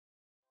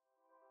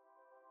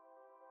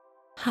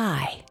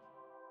Hi,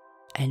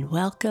 and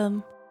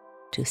welcome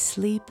to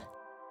Sleep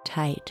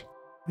Tight,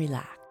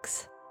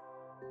 Relax.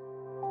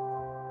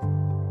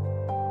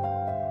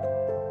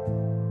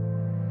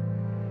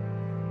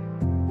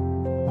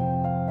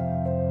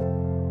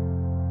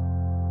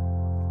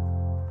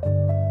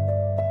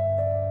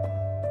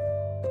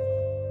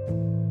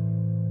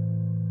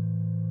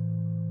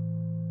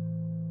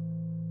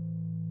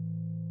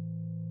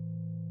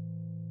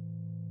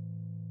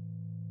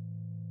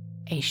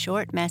 A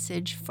short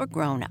message for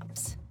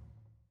grown-ups.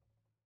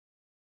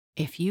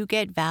 If you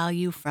get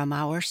value from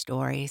our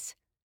stories,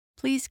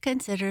 please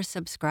consider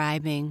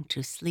subscribing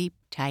to Sleep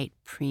Tight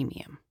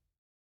Premium.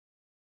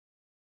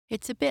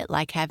 It's a bit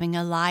like having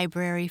a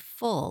library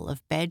full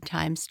of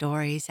bedtime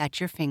stories at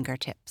your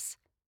fingertips.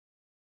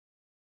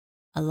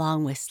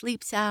 Along with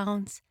sleep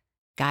sounds,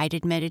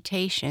 guided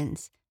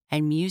meditations,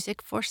 and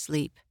music for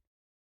sleep,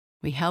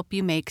 we help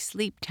you make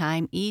sleep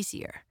time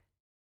easier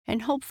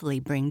and hopefully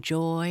bring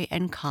joy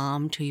and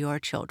calm to your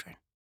children.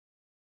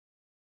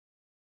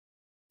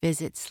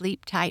 Visit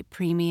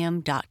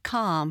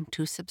sleeptightpremium.com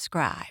to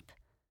subscribe.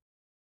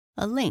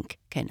 A link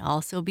can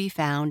also be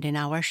found in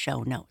our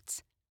show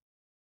notes.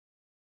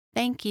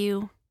 Thank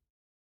you.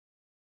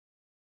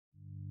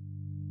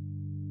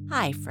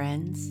 Hi,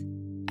 friends,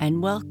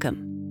 and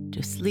welcome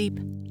to Sleep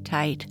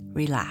Tight,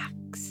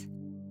 Relax.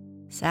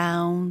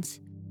 Sounds,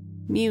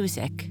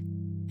 music,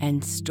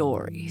 and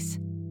stories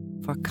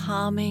for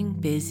calming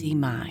busy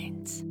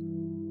minds.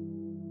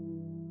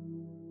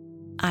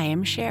 I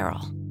am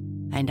Cheryl,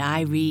 and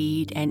I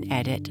read and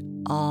edit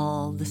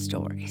all the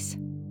stories.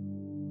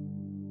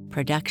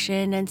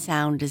 Production and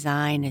sound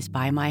design is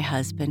by my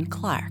husband,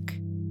 Clark.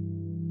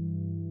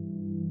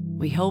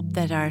 We hope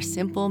that our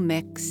simple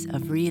mix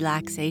of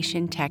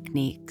relaxation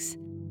techniques,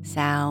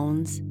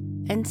 sounds,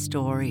 and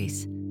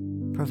stories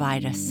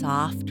provide a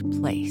soft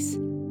place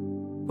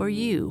for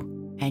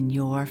you and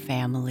your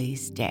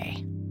family's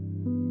day.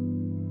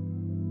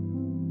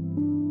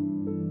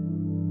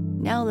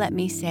 Now let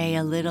me say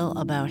a little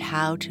about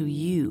how to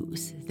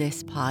use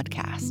this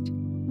podcast.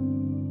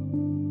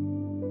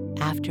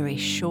 After a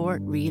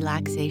short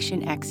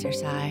relaxation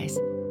exercise,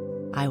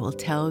 I will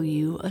tell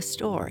you a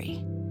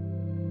story.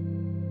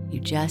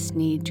 You just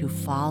need to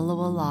follow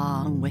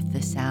along with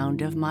the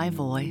sound of my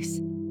voice,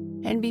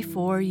 and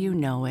before you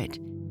know it,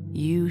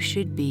 you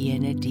should be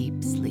in a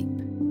deep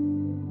sleep.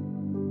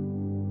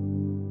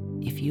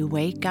 If you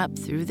wake up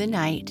through the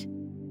night,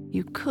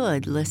 you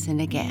could listen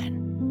again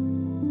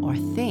or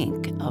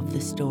think of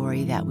the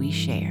story that we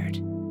shared.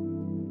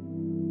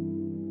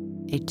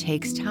 It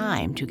takes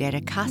time to get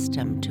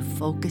accustomed to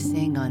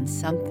focusing on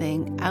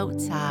something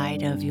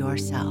outside of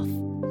yourself.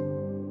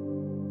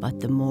 But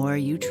the more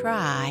you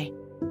try,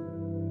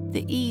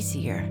 the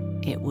easier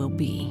it will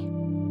be.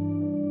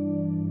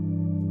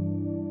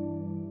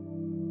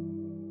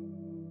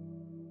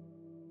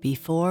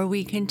 Before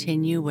we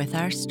continue with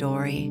our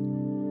story,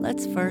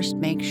 let's first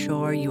make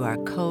sure you are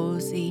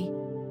cozy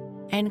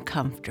and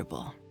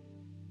comfortable.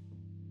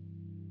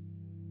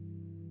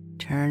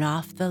 Turn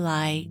off the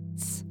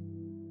lights,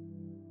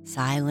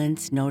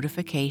 silence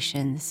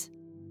notifications.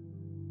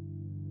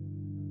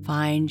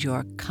 Find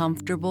your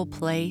comfortable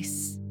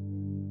place,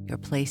 your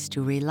place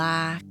to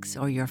relax,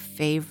 or your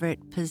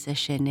favorite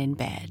position in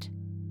bed.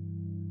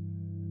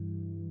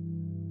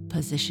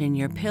 Position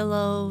your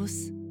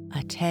pillows,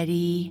 a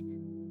teddy,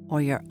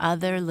 or your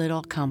other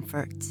little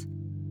comforts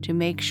to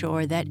make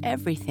sure that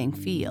everything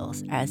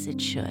feels as it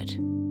should.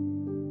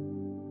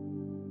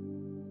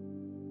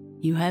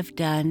 You have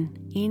done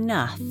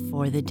enough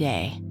for the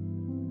day.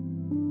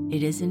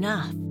 It is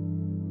enough.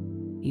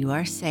 You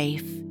are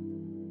safe.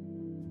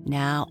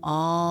 Now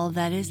all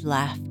that is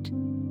left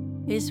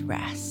is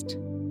rest.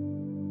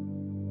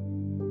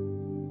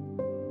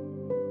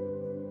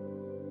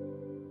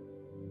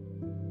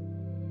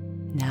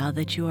 Now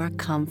that you are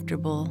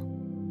comfortable,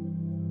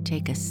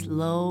 take a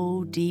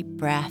slow, deep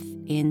breath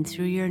in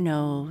through your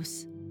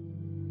nose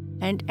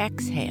and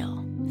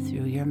exhale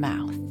through your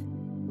mouth.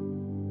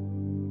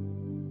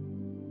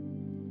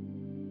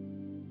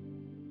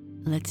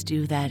 Let's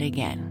do that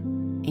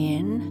again.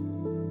 In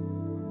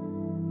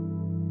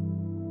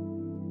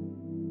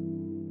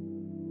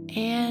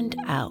and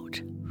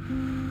out.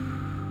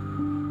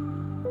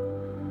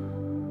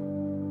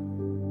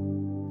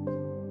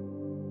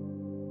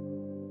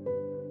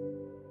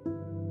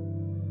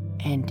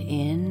 And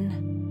in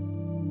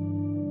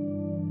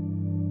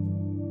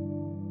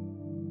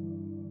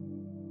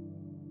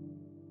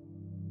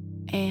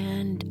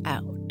and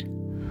out.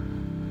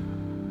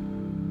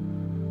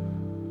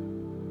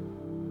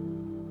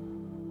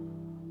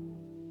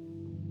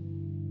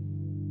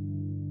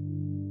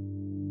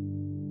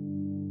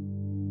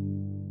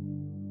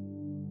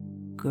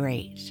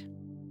 Great.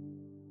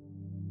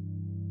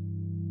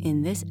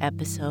 In this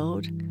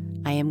episode,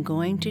 I am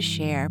going to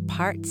share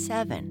part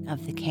 7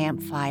 of the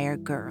Campfire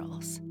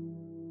Girls.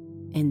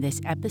 In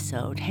this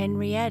episode,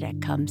 Henrietta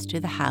comes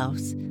to the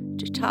house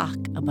to talk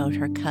about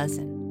her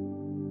cousin.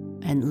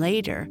 And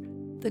later,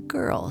 the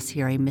girls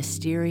hear a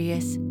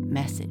mysterious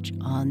message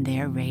on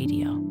their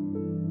radio.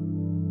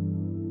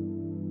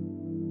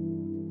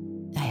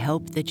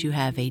 hope that you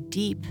have a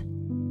deep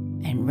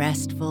and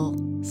restful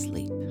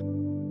sleep.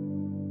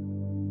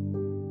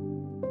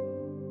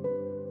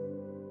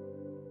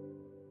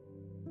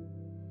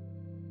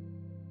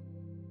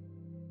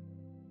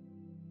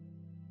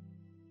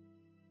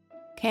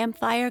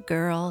 Campfire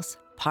Girls,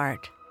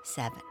 Part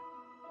 7.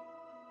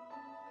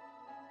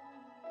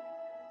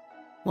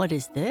 "What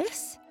is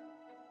this?"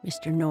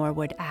 Mr.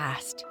 Norwood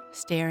asked,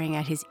 staring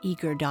at his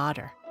eager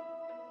daughter.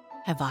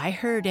 "Have I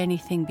heard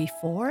anything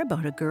before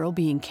about a girl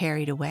being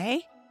carried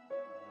away?"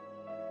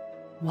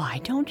 "Why,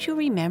 don't you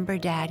remember,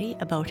 Daddy,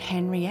 about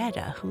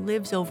Henrietta, who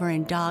lives over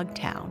in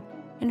Dogtown,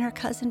 and her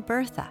cousin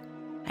Bertha,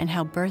 and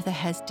how Bertha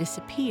has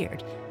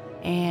disappeared,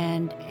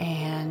 and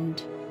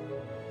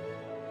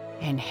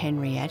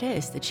Henrietta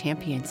is the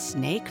champion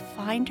snake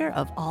finder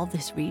of all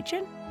this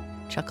region?"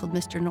 chuckled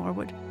Mr.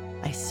 Norwood.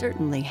 "I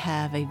certainly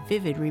have a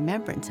vivid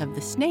remembrance of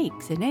the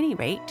snakes, at any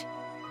rate."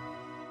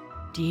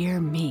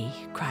 "Dear me,"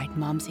 cried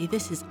Mumsy,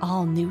 "this is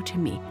all new to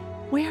me.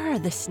 Where are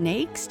the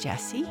snakes,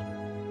 Jessie?"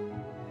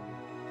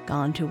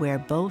 "Gone to where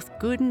both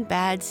good and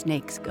bad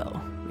snakes go,"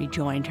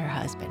 rejoined her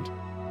husband.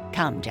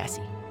 "Come,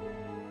 Jessie.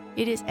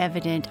 It is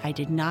evident I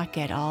did not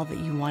get all that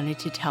you wanted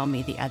to tell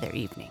me the other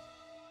evening.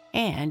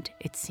 And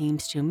it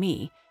seems to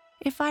me,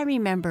 if I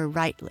remember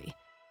rightly,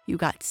 you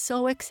got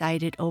so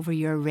excited over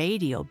your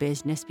radio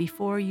business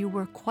before you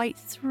were quite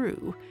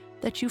through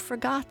that you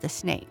forgot the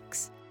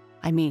snakes.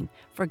 I mean,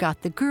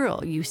 forgot the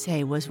girl you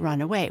say was run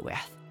away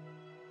with."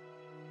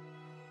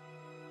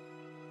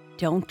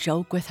 "Don't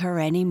joke with her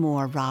any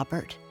more,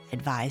 Robert,"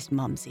 advised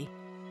Mumsy.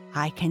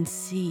 "I can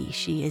see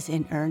she is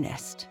in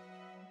earnest."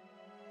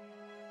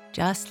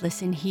 "Just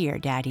listen here,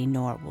 Daddy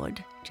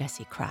Norwood,"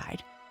 Jessie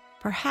cried.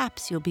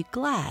 "Perhaps you'll be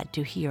glad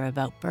to hear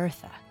about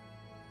Bertha.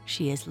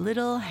 She is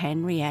little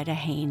Henrietta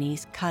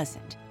Haney's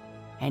cousin,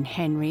 and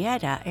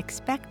Henrietta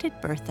expected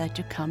Bertha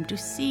to come to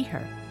see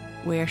her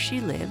where she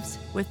lives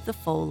with the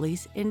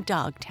Foleys in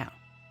Dogtown.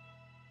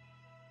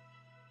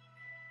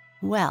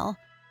 Well,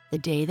 the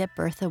day that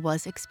Bertha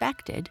was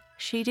expected,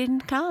 she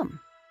didn't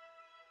come.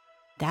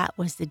 That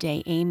was the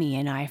day Amy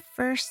and I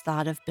first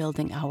thought of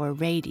building our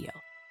radio,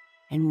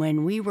 and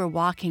when we were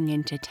walking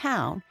into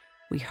town,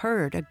 we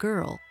heard a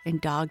girl in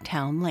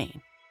Dogtown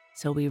Lane,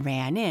 so we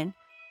ran in,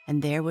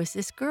 and there was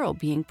this girl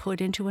being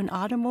put into an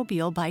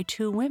automobile by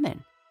two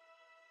women."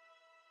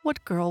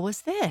 "What girl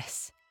was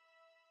this?"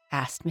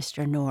 asked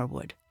Mr.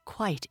 Norwood,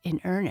 quite in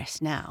earnest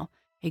now.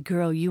 "A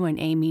girl you and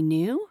Amy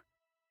knew?"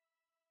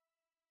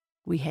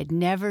 "We had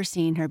never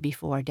seen her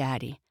before,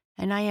 Daddy,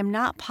 and I am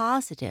not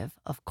positive,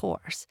 of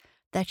course,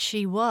 that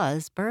she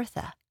was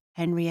Bertha,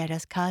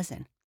 Henrietta's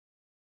cousin.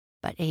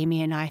 But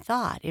Amy and I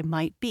thought it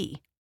might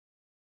be.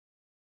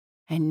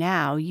 And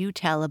now you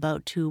tell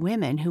about two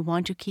women who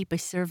want to keep a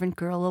servant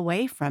girl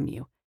away from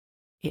you.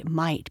 It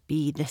might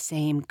be the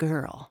same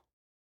girl."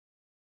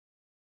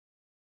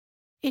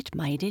 "It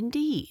might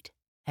indeed,"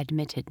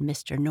 admitted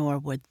Mr.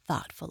 Norwood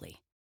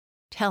thoughtfully.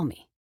 "Tell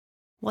me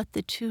what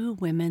the two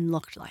women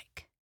looked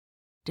like.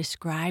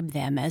 Describe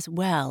them as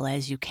well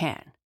as you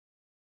can."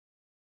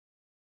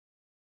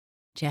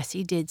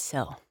 Jessie did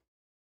so.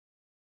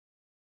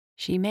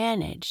 She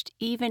managed,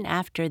 even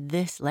after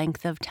this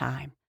length of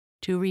time,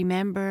 to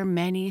remember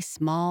many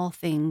small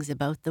things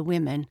about the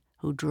women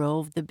who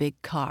drove the big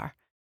car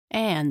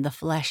and the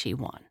fleshy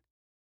one.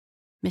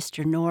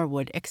 Mr.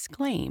 Norwood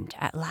exclaimed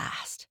at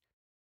last,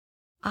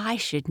 "I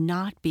should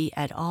not be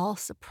at all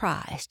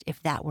surprised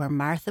if that were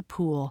Martha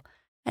Poole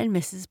and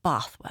Mrs.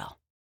 Bothwell.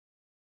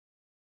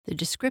 The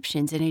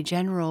descriptions in a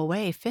general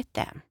way fit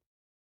them,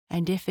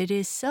 and if it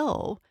is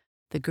so,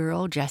 the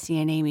girl Jessie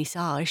and Amy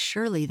saw is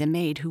surely the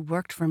maid who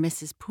worked for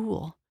Mrs.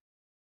 Poole."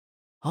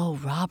 "Oh,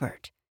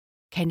 Robert,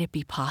 can it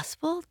be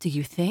possible, do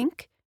you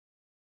think?"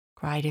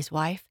 cried his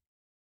wife.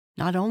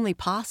 "Not only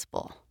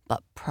possible,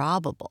 but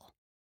probable,"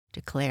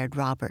 declared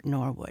Robert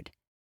Norwood.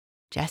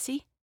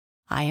 "Jessie,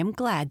 I am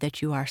glad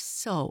that you are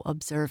so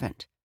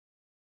observant.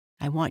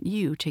 I want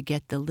you to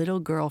get the little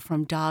girl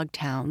from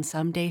Dogtown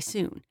some day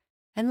soon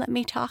and let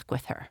me talk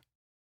with her.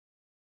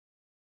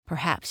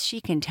 Perhaps she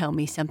can tell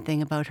me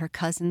something about her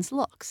cousin's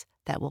looks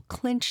that will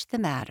clinch the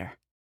matter.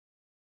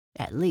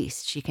 At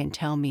least she can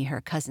tell me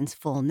her cousin's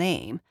full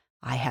name,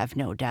 I have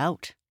no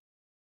doubt."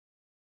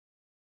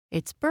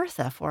 "It's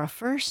Bertha for a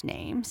first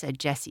name," said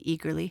Jessie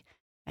eagerly,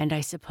 "and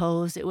I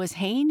suppose it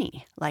was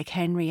Haney, like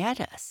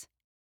Henrietta's."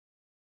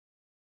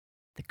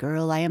 "The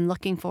girl I am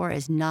looking for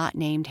is not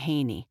named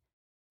Haney,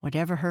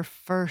 whatever her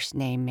first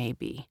name may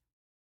be.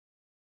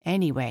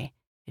 Anyway,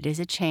 it is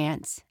a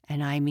chance,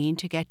 and I mean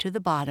to get to the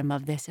bottom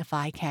of this if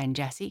I can,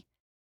 Jessie.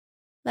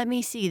 Let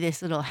me see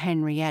this little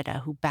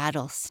Henrietta who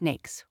battles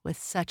snakes with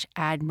such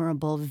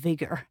admirable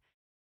vigor."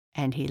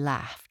 And he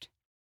laughed.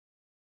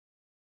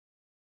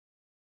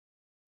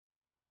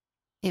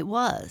 It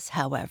was,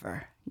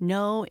 however,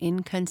 no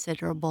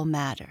inconsiderable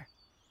matter,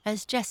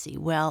 as Jessie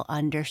well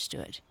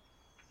understood.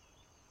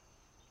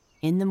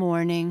 In the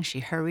morning, she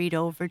hurried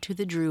over to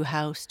the Drew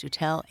house to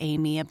tell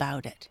Amy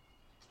about it.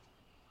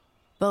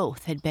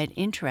 Both had been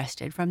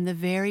interested from the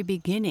very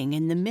beginning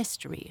in the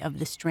mystery of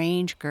the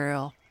strange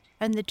girl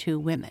and the two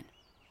women.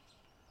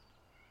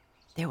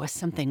 There was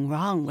something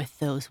wrong with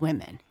those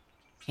women.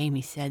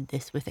 Amy said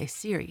this with a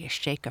serious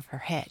shake of her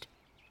head.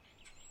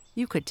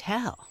 You could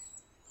tell.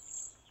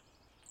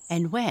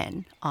 And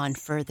when, on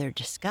further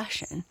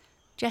discussion,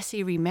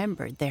 Jessie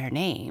remembered their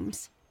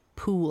names,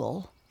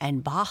 Poole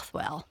and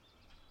Bothwell,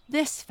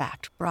 this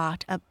fact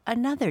brought up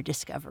another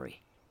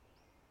discovery.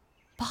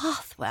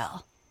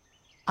 Bothwell?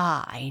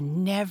 I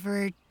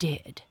never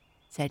did,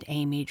 said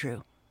Amy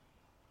Drew.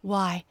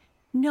 Why,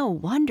 no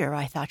wonder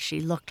I thought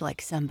she looked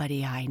like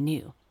somebody I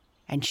knew.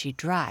 And she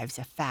drives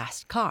a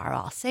fast car,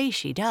 I'll say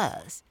she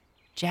does.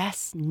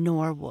 Jess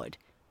Norwood.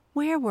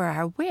 Where were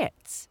our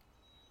wits?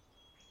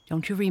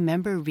 Don't you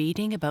remember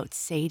reading about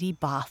Sadie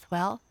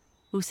Bothwell,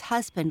 whose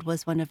husband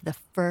was one of the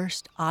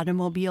first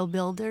automobile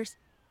builders?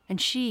 And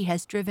she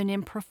has driven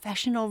in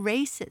professional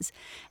races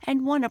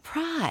and won a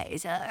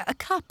prize, a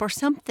cup or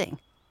something.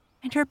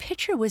 And her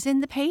picture was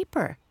in the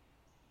paper.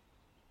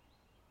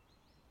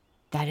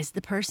 That is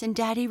the person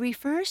Daddy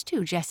refers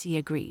to, Jessie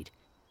agreed.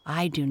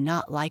 I do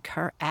not like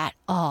her at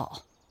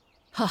all.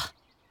 Huh,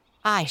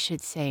 I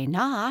should say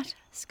not,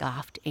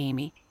 scoffed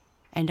Amy.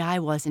 And I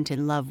wasn't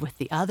in love with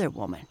the other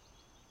woman.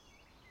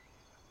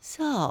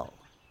 So,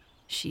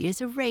 she is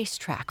a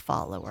racetrack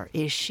follower,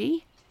 is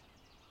she?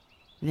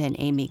 Then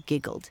Amy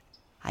giggled.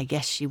 I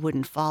guess she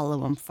wouldn't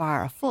follow 'em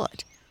far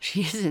afoot.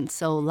 She isn't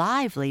so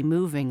lively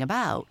moving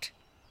about.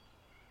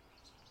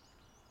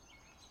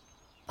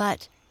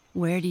 But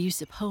where do you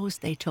suppose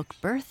they took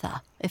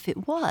Bertha, if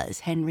it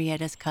was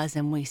Henrietta's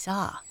cousin we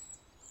saw?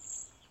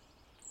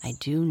 I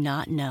do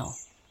not know.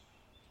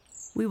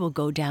 We will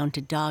go down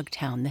to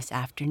Dogtown this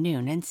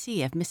afternoon and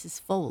see if Mrs.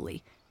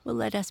 Foley will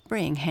let us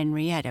bring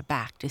Henrietta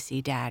back to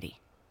see Daddy.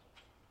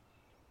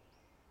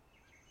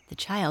 The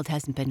child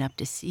hasn't been up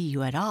to see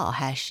you at all,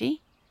 has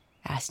she?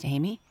 Asked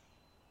Amy.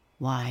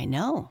 Why,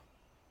 no.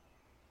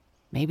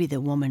 Maybe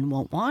the woman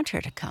won't want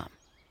her to come.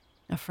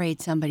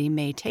 Afraid somebody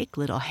may take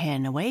little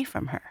Hen away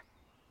from her.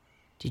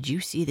 Did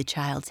you see the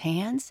child's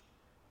hands?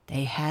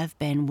 They have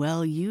been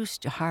well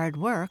used to hard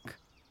work.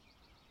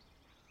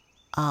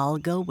 I'll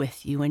go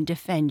with you and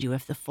defend you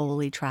if the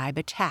Foley tribe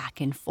attack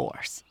in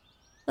force.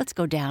 Let's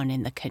go down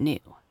in the canoe.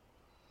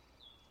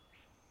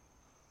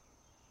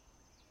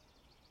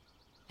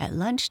 At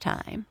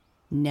lunchtime,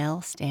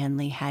 Nell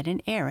Stanley had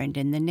an errand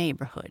in the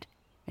neighborhood,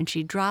 and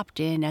she dropped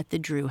in at the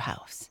Drew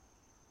house.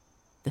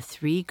 The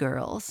three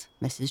girls,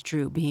 Mrs.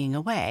 Drew being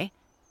away,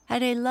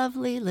 had a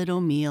lovely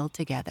little meal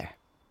together.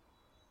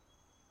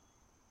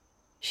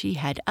 She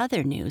had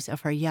other news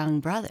of her young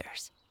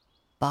brothers.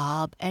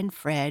 Bob and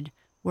Fred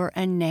were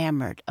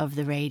enamored of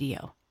the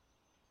radio.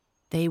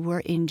 They were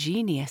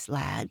ingenious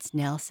lads.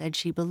 Nell said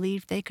she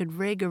believed they could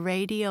rig a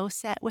radio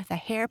set with a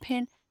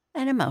hairpin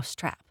and a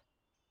mousetrap.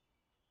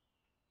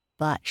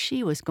 But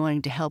she was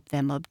going to help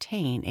them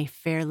obtain a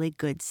fairly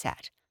good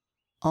set.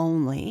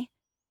 Only,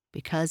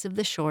 because of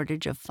the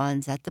shortage of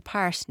funds at the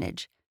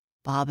parsonage,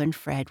 Bob and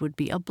Fred would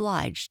be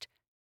obliged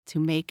to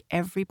make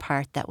every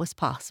part that was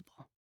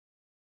possible.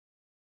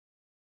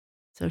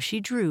 So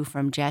she drew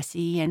from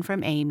Jessie and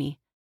from Amy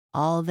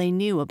all they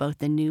knew about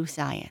the new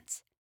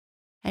science,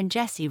 and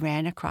Jessie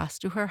ran across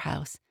to her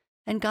house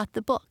and got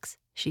the books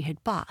she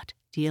had bought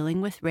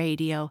dealing with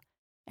radio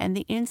and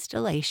the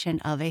installation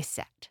of a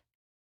set.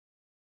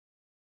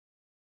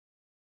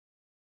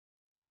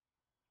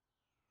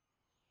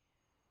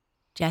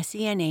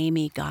 Jessie and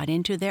Amy got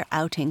into their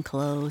outing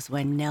clothes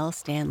when Nell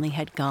Stanley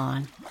had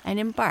gone and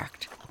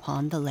embarked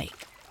upon the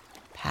lake,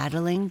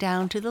 paddling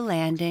down to the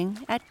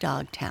landing at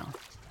Dogtown.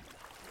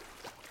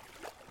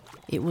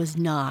 It was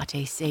not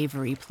a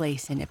savory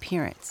place in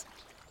appearance,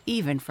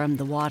 even from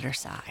the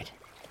waterside.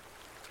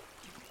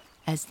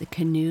 As the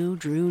canoe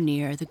drew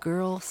near, the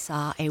girls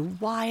saw a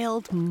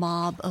wild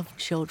mob of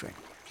children,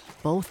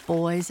 both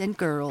boys and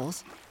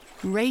girls,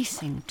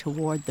 racing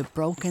toward the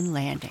broken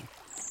landing.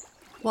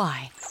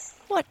 Why,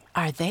 what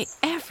are they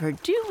ever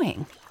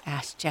doing?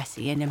 Asked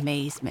Jessie in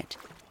amazement,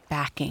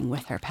 backing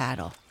with her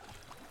paddle.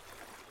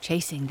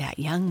 Chasing that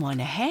young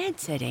one ahead,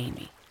 said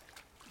Amy.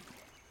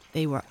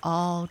 They were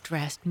all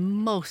dressed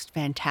most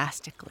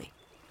fantastically,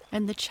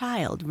 and the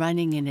child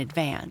running in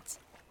advance,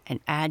 an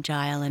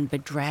agile and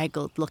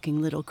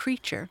bedraggled-looking little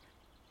creature,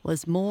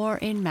 was more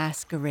in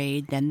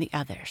masquerade than the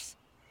others.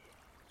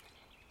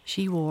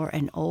 She wore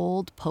an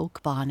old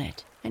poke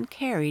bonnet and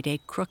carried a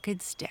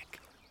crooked stick,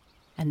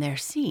 and there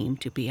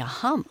seemed to be a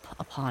hump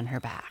upon her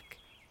back.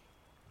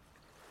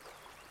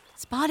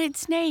 "Spotted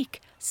Snake!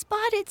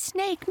 Spotted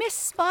Snake! Miss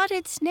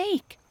Spotted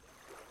Snake!"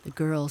 The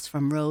girls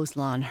from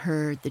Roselawn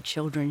heard the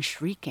children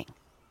shrieking.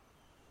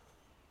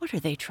 "What are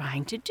they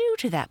trying to do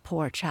to that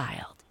poor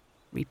child?"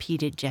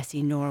 repeated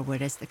Jessie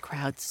Norwood as the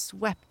crowd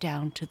swept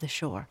down to the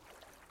shore.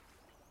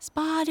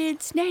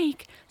 "Spotted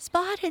Snake!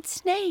 Spotted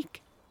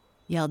Snake!"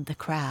 yelled the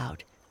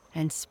crowd,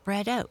 and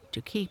spread out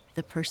to keep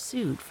the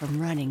pursued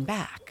from running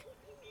back.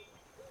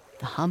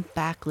 The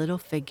humpback little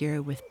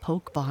figure with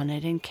poke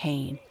bonnet and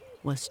cane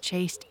was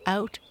chased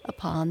out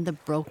upon the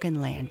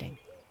broken landing.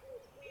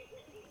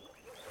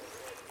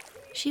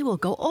 "She will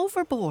go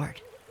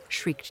overboard,"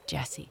 shrieked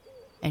Jessie.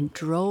 and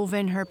drove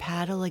in her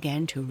paddle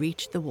again to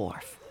reach the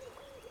wharf.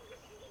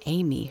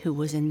 Amy, who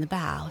was in the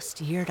bow,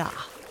 steered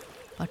off,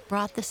 but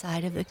brought the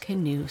side of the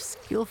canoe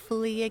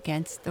skillfully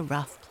against the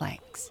rough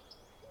planks.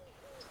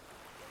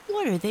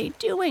 "What are they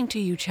doing to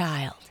you,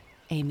 child?"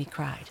 Amy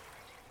cried.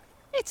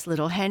 "It's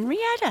little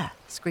Henrietta,"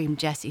 screamed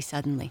Jessie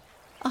suddenly.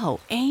 "Oh,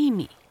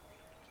 Amy!"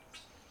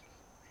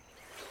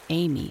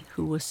 Amy,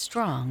 who was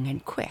strong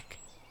and quick,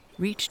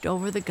 reached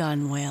over the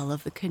gunwale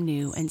of the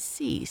canoe and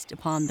seized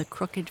upon the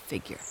crooked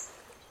figure.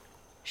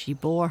 She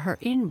bore her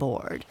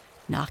inboard,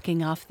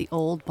 knocking off the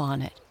old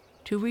bonnet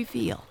to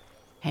reveal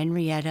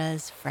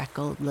Henrietta's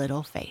freckled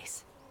little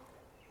face.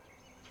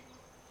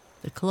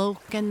 The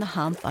cloak and the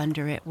hump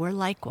under it were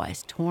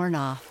likewise torn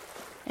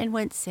off and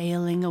went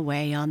sailing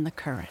away on the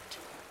current.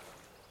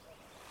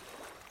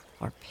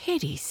 "For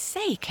pity's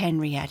sake,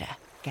 Henrietta,"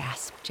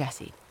 gasped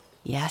Jessie.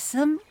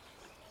 "Yes'm,"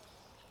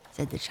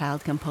 said the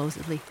child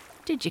composedly.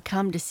 "Did you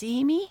come to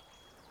see me?"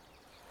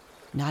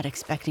 "Not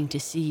expecting to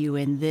see you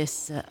in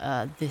this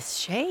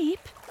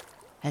shape,"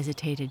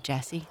 hesitated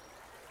Jessie.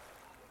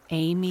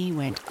 Amy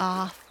went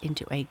off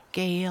into a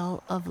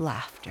gale of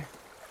laughter.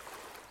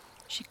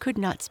 She could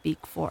not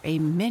speak for a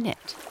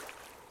minute.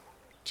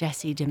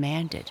 Jessie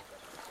demanded,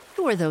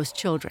 "Who are those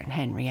children,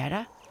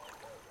 Henrietta?"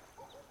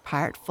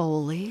 "Part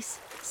Foleys,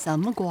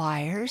 some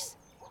Maguires,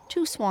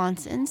 2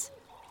 Swansons,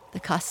 the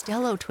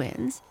Costello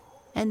twins,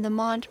 and the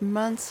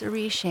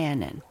Montmorency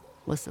Shannon,"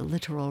 was the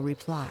literal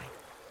reply.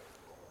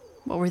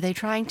 "What were they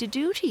trying to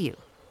do to you?"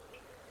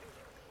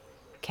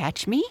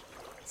 "Catch me?"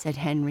 said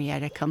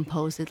Henrietta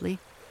composedly.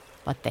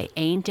 "But they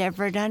ain't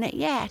ever done it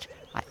yet.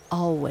 I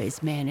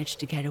always manage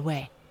to get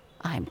away.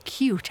 I'm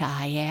cute,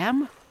 I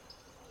am."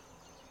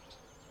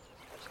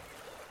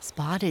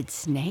 "Spotted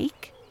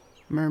Snake?"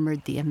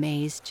 murmured the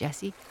amazed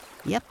Jessie.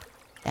 "Yep,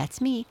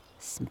 that's me,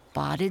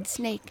 Spotted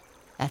Snake.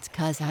 That's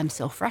 'cause I'm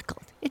so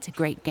freckled. It's a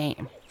great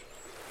game."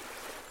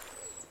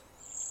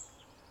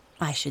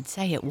 "I should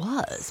say it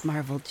was,"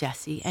 marveled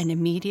Jessie, and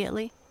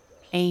immediately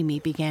Amy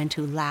began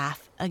to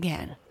laugh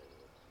again.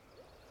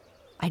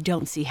 "I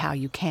don't see how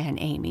you can,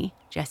 Amy,"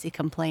 Jessie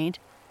complained.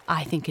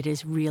 "I think it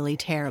is really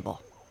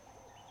terrible."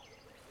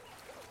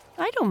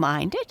 "I don't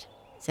mind it,"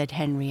 said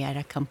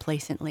Henrietta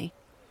complacently.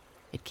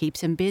 "It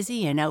keeps 'em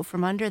busy and out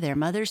from under their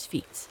mother's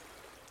feet.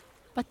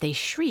 But they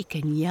shriek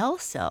and yell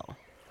so."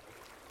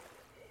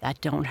 "That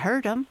don't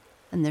hurt 'em,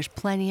 and there's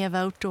plenty of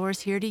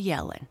outdoors here to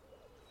yell in.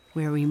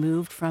 Where we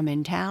moved from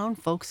in town,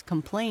 folks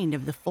complained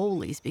of the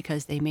Foleys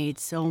because they made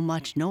so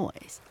much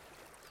noise.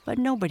 But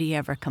nobody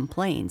ever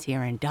complains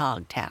here in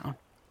Dogtown."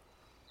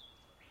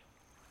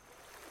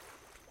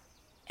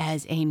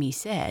 As Amy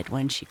said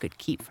when she could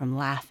keep from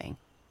laughing,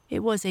 it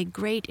was a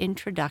great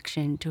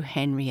introduction to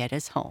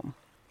Henrietta's home.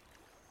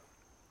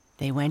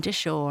 They went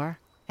ashore,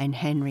 and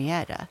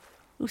Henrietta,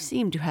 who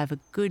seemed to have a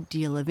good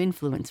deal of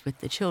influence with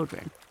the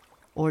children,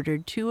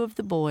 ordered 2 of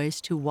the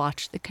boys to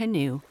watch the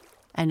canoe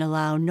and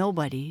allow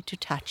nobody to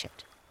touch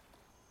it.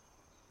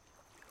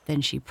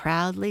 Then she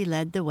proudly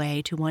led the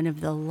way to one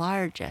of the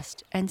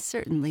largest and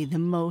certainly the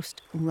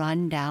most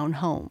run-down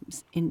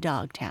homes in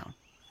Dogtown.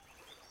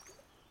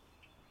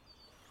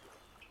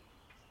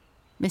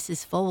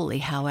 Mrs. Foley,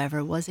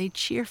 however, was a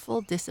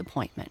cheerful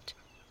disappointment.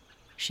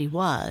 She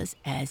was,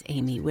 as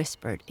Amy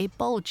whispered, a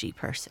bulgy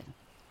person,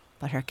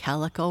 but her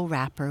calico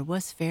wrapper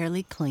was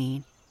fairly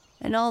clean,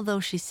 and although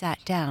she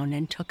sat down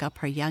and took up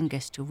her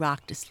youngest to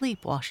rock to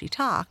sleep while she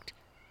talked,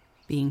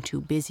 being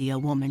too busy a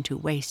woman to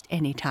waste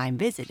any time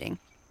visiting,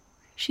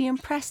 she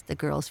impressed the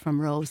girls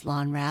from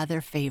Roselawn rather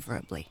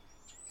favorably.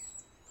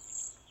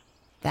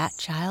 "That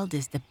child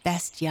is the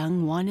best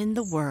young one in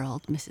the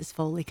world," Mrs.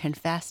 Foley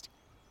confessed,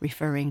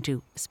 referring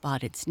to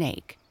Spotted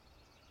Snake.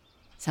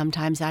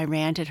 "Sometimes I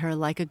rant at her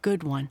like a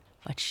good one,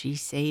 but she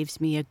saves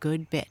me a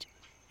good bit,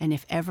 and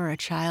if ever a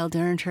child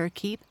earned her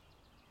keep,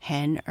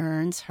 Hen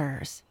earns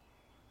hers."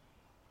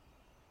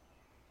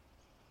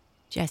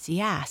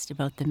 Jessie asked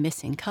about the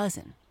missing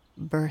cousin,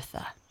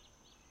 Bertha.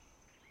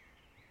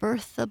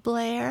 Bertha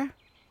Blair?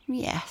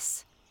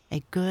 Yes,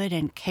 a good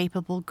and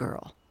capable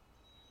girl.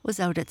 Was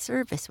out at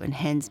service when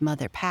Hen's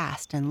mother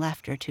passed and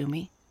left her to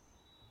me.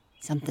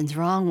 Something's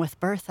wrong with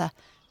Bertha,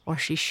 or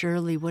she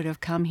surely would have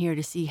come here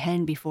to see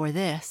Hen before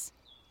this.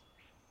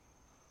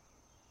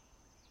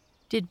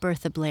 "Did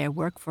Bertha Blair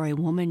work for a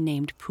woman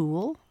named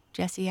Poole?"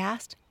 Jessie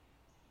asked.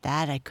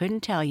 "That I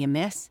couldn't tell you,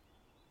 miss.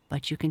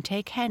 But you can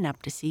take Hen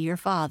up to see your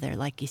father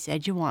like you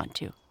said you want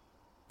to.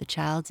 The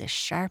child's as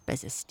sharp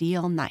as a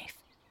steel knife.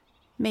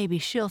 Maybe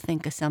she'll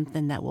think of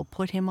something that will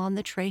put him on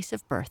the trace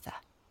of Bertha."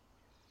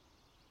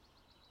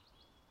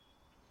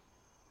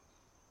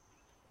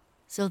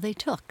 So they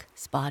took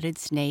Spotted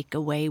Snake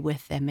away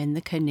with them in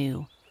the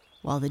canoe,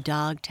 while the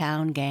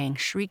Dogtown gang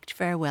shrieked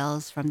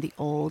farewells from the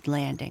old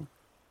landing.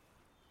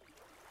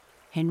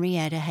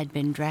 Henrietta had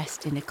been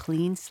dressed in a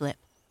clean slip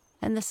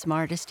and the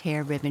smartest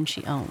hair ribbon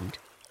she owned.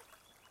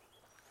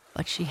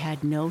 But she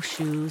had no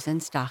shoes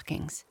and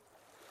stockings,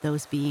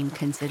 those being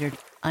considered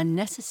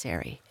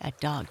unnecessary at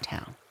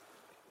Dogtown.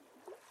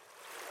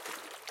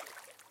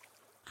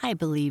 I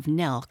believe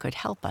Nell could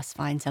help us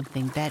find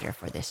something better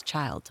for this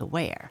child to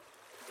wear,"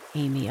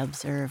 Amy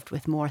observed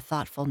with more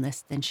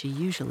thoughtfulness than she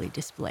usually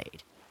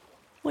displayed.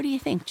 "What do you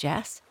think,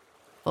 Jess?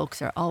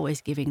 Folks are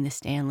always giving the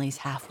Stanleys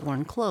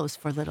half-worn clothes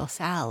for little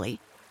Sally,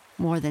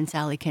 more than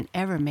Sally can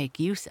ever make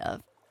use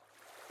of.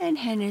 And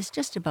Hen is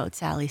just about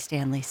Sally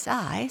Stanley's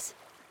size."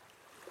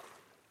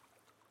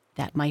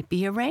 "That might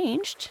be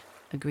arranged,"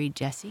 agreed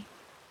Jessie.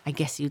 "I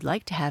guess you'd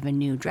like to have a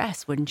new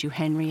dress, wouldn't you,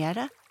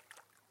 Henrietta?"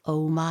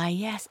 "Oh my,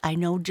 yes, I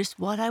know just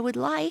what I would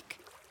like,"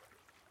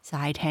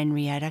 sighed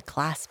Henrietta,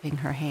 clasping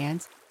her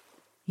hands.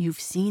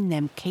 "You've seen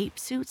them cape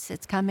suits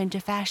that's come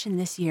into fashion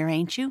this year,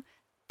 ain't you?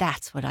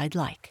 That's what I'd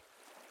like."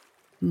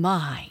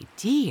 "My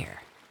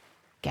dear,"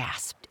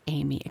 gasped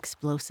Amy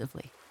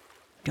explosively.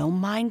 "Don't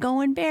mind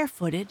going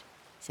barefooted,"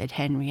 said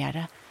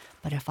Henrietta,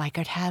 "but if I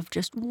could have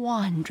just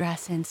one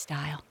dress in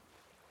style.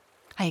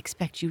 I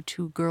expect you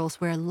two girls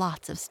wear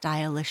lots of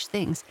stylish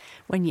things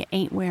when you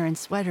ain't wearing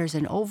sweaters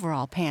and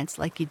overall pants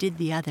like you did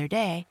the other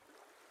day.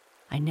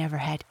 I never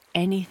had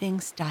anything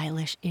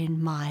stylish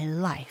in my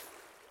life."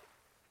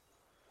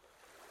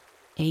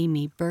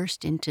 Amy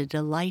burst into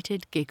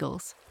delighted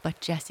giggles,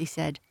 but Jessie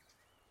said,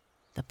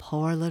 "The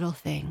poor little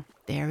thing,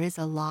 there is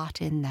a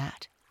lot in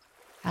that.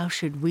 How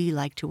should we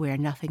like to wear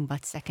nothing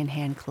but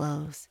second-hand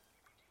clothes?"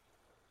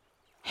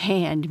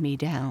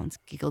 "Hand-me-downs,"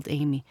 giggled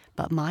Amy,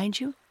 "but mind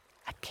you,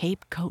 a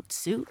Cape coat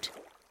suit?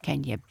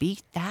 Can you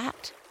beat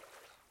that?"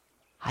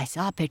 "I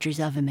saw pictures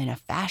of him in a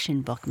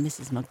fashion book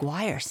Mrs.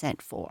 McGuire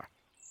sent for,"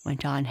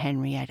 went on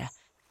Henrietta.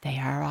 "They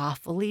are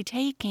awfully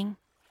taking."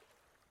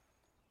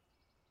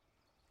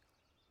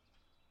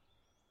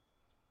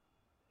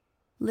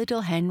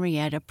 Little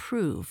Henrietta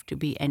proved to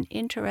be an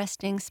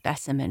interesting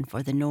specimen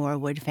for the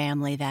Norwood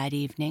family that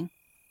evening.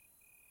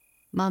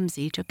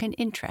 Mumsy took an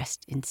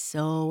interest in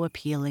so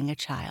appealing a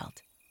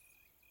child.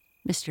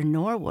 Mr.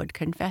 Norwood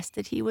confessed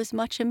that he was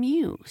much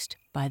amused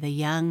by the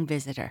young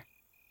visitor.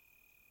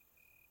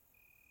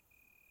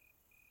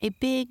 A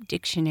big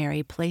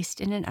dictionary placed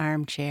in an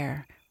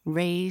armchair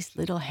raised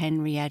little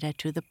Henrietta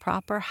to the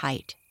proper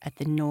height at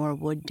the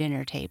Norwood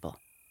dinner table.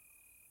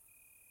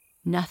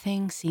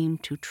 Nothing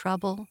seemed to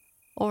trouble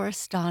or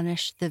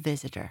astonish the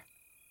visitor,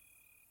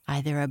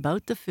 either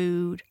about the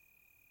food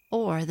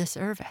or the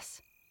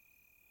service.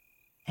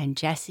 And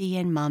Jessie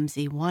and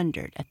Mumsy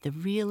wondered at the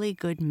really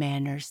good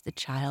manners the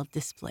child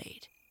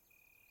displayed.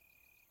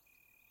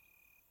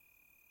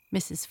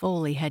 Mrs.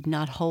 Foley had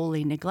not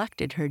wholly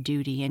neglected her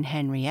duty in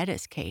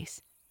Henrietta's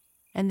case,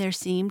 and there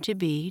seemed to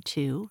be,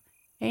 too,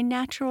 a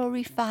natural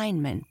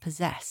refinement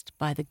possessed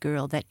by the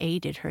girl that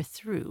aided her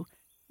through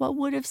what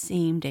would have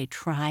seemed a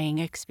trying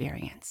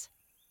experience.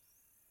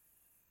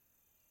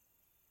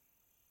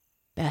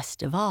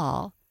 Best of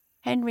all,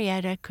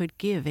 Henrietta could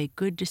give a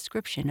good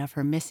description of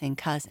her missing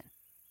cousin.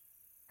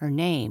 Her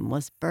name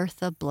was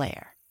Bertha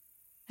Blair,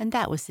 and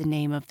that was the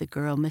name of the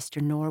girl Mr.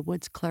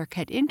 Norwood's clerk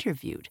had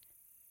interviewed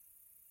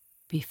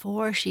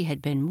before she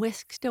had been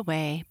whisked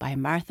away by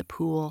Martha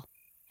Poole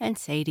and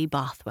Sadie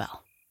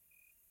Bothwell.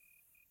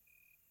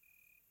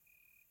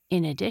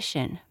 In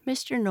addition,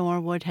 Mr.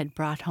 Norwood had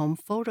brought home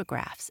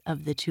photographs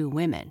of the two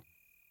women,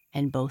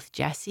 and both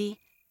Jessie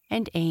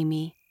and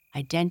Amy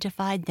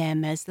identified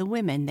them as the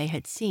women they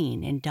had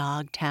seen in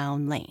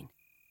Dogtown Lane.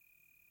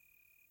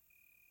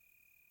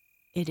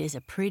 "It is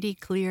a pretty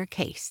clear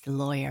case," the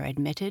lawyer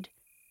admitted.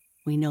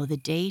 "We know the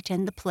date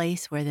and the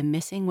place where the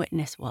missing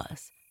witness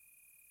was.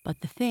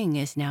 But the thing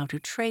is now to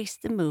trace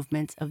the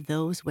movements of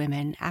those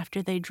women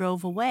after they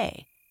drove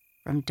away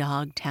from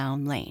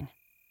Dogtown Lane."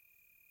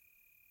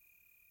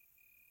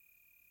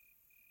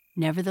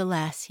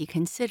 Nevertheless, he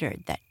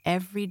considered that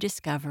every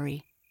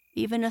discovery,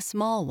 even a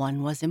small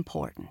one, was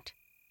important.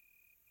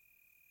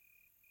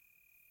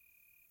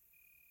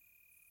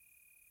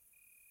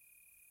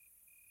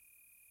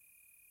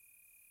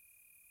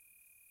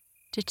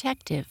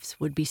 Detectives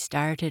would be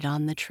started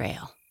on the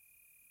trail.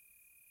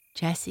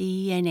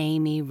 Jessie and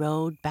Amy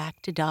rode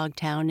back to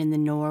Dogtown in the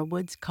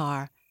Norwoods'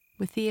 car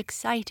with the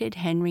excited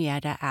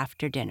Henrietta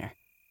after dinner,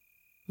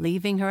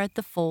 leaving her at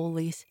the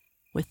Foleys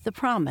with the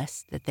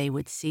promise that they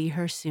would see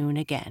her soon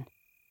again.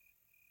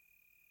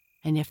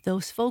 "And if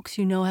those folks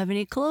you know have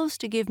any clothes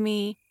to give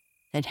me,"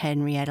 said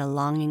Henrietta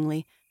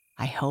longingly,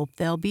 "I hope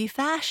they'll be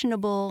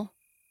fashionable."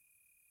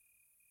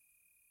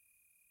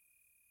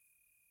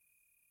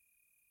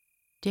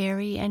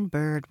 Derry and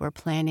Bird were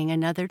planning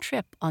another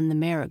trip on the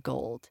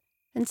Marigold,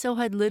 and so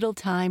had little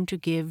time to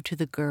give to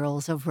the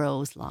girls of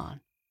Roselawn.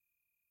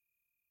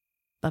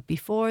 But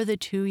before the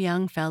two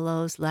young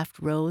fellows left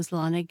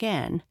Roselawn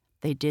again,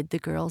 they did the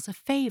girls a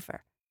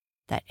favor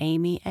that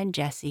Amy and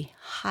Jessie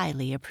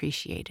highly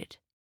appreciated.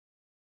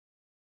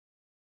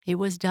 It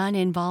was done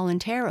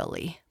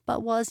involuntarily,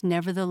 but was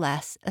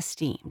nevertheless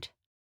esteemed.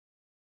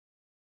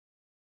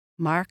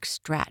 Mark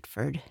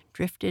Stratford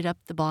drifted up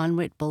the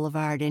Bonwit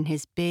Boulevard in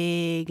his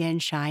big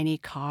and shiny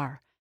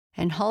car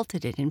and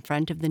halted it in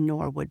front of the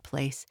Norwood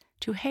place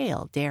to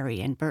hail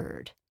Derry and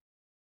Bird.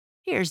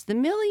 "Here's the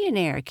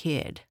millionaire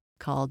kid,"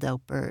 called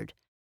out Bird.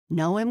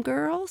 "Know him,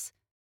 girls?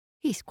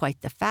 He's quite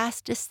the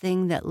fastest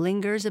thing that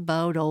lingers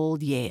about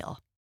old Yale.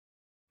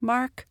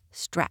 Mark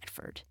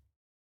Stratford.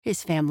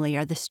 His family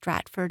are the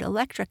Stratford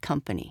Electric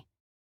Company.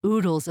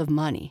 Oodles of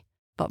money,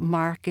 but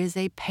Mark is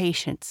a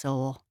patient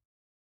soul."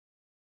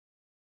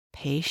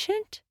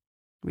 "Patient?"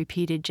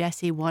 repeated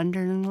Jessie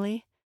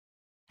wonderingly,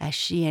 as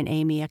she and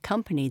Amy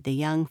accompanied the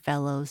young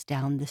fellows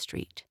down the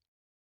street.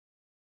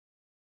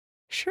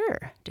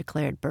 "Sure,"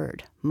 declared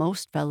Bird.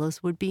 "Most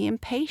fellows would be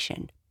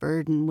impatient,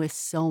 burdened with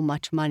so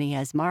much money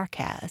as Mark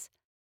has.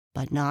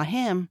 But not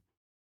him.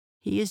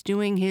 He is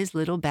doing his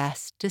little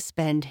best to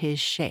spend his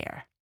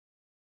share."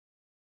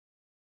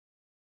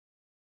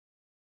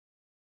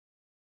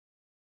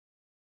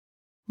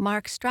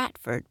 Mark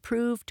Stratford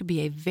proved to be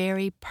a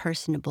very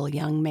personable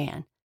young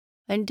man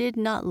and did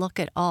not look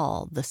at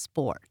all the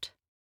sport.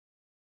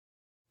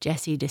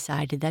 Jessie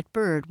decided that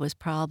Bird was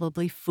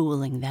probably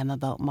fooling them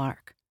about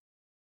Mark.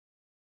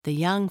 The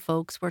young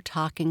folks were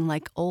talking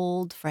like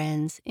old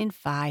friends in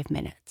 5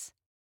 minutes.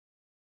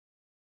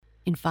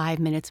 In 5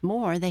 minutes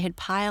more, they had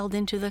piled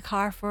into the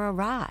car for a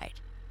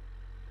ride.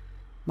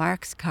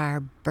 Mark's car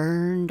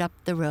burned up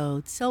the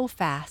road so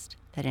fast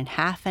that in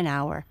half an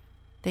hour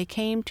they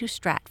came to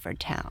Stratford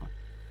Town,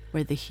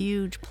 where the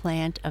huge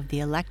plant of the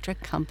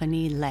electric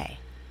company lay,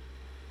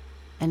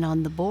 and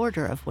on the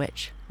border of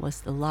which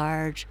was the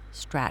large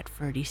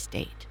Stratford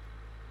estate.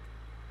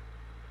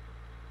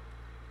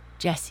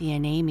 Jessie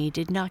and Amy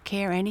did not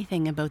care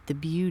anything about the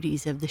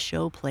beauties of the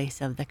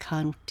showplace of the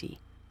county.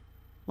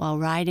 While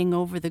riding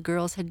over, the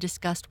girls had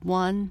discussed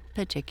one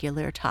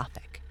particular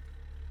topic.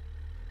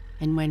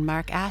 And when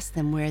Mark asked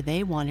them where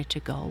they wanted to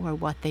go or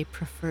what they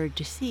preferred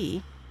to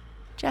see,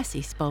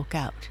 Jessie spoke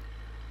out.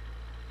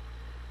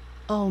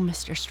 "Oh,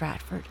 Mr.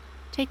 Stratford,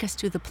 take us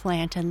to the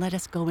plant and let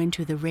us go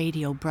into the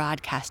radio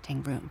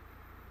broadcasting room.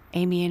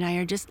 Amy and I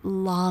are just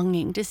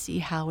longing to see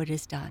how it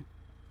is done."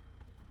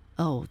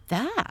 "Oh,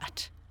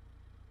 that?"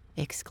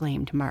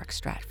 exclaimed Mark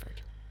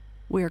Stratford.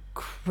 "We're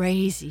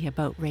crazy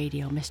about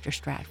radio, Mr.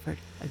 Stratford,"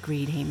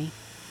 agreed Amy.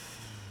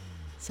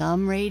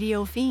 "Some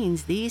radio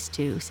fiends, these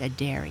two," said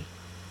Derry,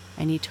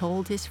 and he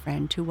told his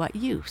friend to what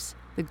use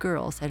the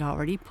girls had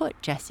already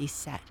put Jessie's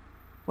set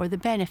for the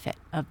benefit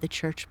of the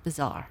church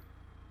bazaar.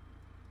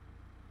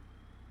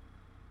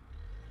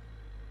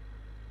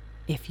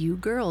 "If you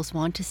girls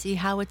want to see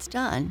how it's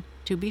done,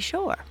 to be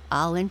sure,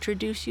 I'll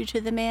introduce you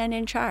to the man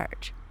in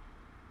charge.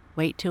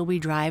 Wait till we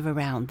drive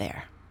around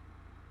there."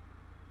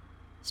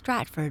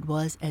 Stratford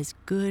was as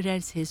good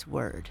as his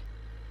word.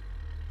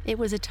 It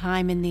was a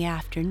time in the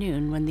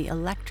afternoon when the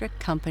electric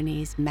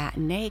company's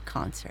matinee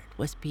concert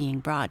was being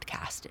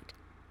broadcasted.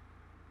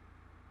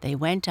 They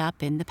went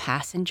up in the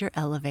passenger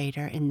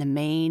elevator in the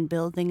main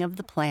building of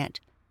the plant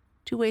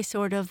to a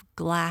sort of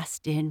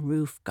glassed-in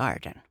roof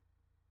garden.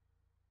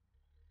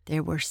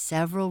 There were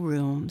several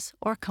rooms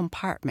or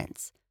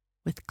compartments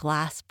with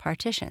glass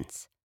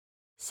partitions,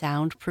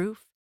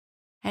 soundproof,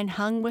 and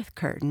hung with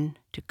curtain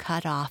to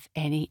cut off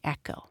any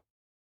echo.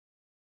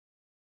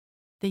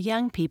 The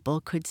young people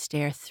could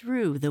stare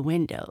through the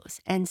windows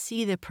and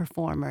see the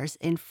performers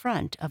in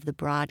front of the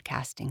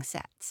broadcasting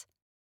sets.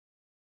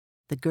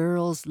 The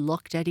girls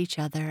looked at each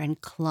other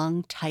and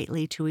clung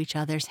tightly to each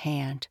other's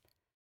hand.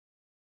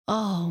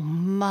 "Oh,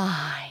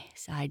 my,"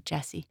 sighed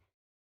Jessie.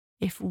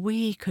 "If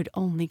we could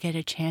only get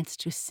a chance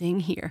to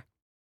sing here,"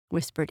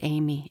 whispered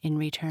Amy in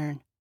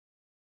return.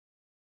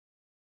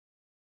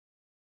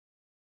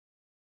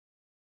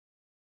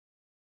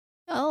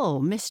 "Oh,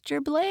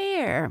 Mr.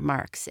 Blair,"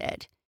 Mark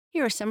said.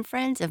 "Here are some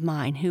friends of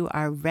mine who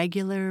are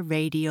regular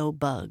radio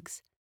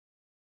bugs.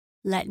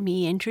 Let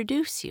me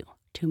introduce you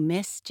to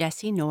Miss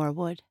Jessie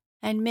Norwood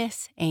and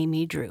Miss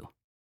Amy Drew."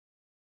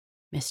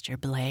 "Mr.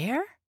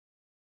 Blair?"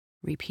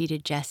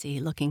 repeated Jessie,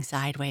 looking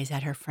sideways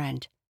at her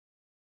friend.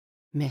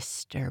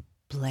 "Mr.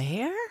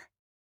 Blair?"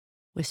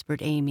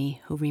 whispered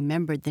Amy, who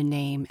remembered the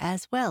name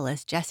as well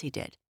as Jessie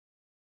did.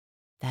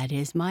 "That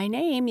is my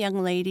name, young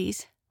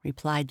ladies,"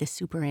 replied the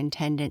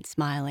superintendent,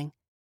 smiling.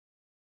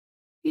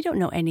 "You don't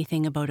know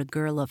anything about a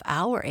girl of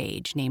our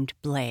age named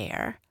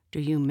Blair, do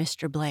you,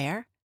 Mr.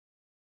 Blair?"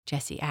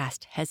 Jessie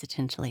asked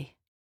hesitantly.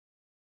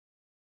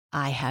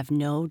 "I have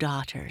no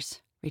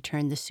daughters,"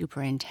 returned the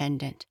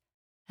superintendent,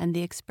 and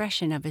the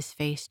expression of his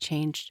face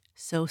changed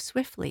so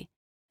swiftly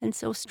and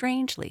so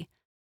strangely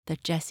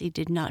that Jessie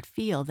did not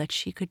feel that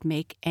she could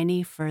make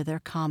any further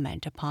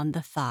comment upon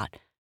the thought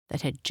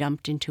that had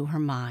jumped into her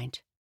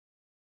mind.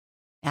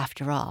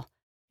 After all,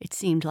 it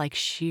seemed like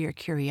sheer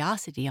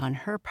curiosity on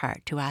her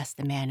part to ask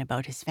the man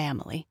about his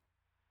family.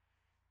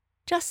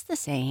 "Just the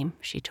same,"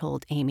 she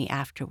told Amy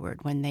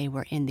afterward when they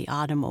were in the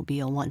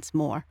automobile once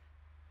more,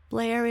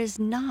 "Blair is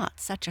not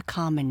such a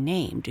common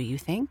name, do you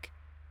think?"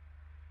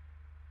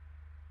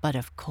 But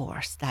of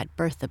course, that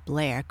Bertha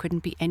Blair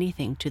couldn't be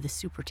anything to the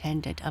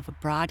superintendent of a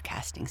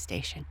broadcasting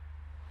station.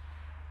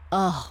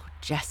 Oh,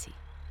 Jessie,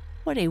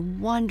 what a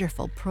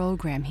wonderful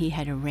program he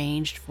had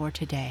arranged for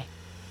today.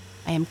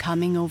 I am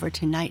coming over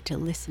tonight to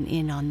listen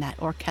in on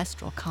that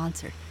orchestral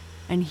concert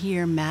and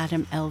hear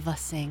Madame Elva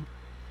sing.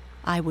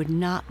 I would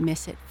not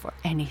miss it for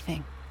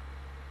anything.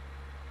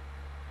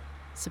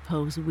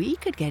 Suppose we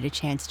could get a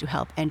chance to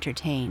help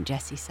entertain,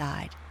 Jessie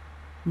sighed.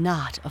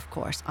 Not, of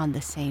course, on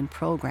the same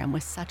program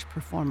with such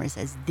performers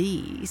as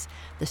these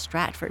the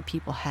Stratford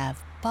people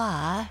have,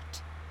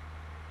 but...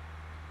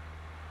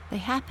 They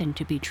happened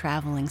to be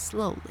traveling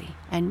slowly,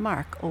 and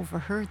Mark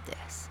overheard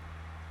this.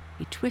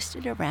 He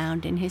twisted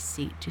around in his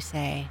seat to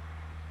say,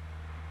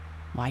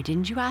 "Why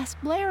didn't you ask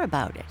Blair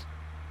about it?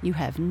 You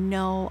have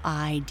no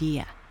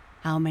idea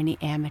how many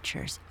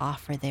amateurs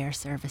offer their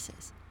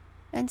services,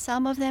 and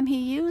some of them he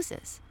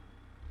uses."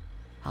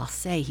 "I'll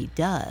say he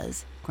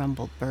does,"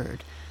 grumbled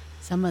Bird.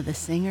 "Some of the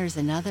singers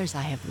and others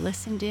I have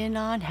listened in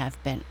on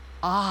have been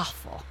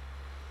awful."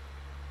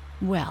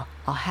 "Well,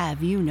 I'll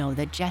have you know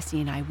that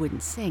Jessie and I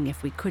wouldn't sing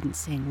if we couldn't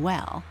sing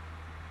well,"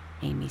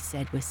 Amy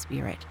said with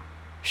spirit.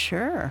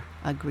 "Sure,"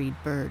 agreed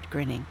Bird,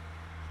 grinning.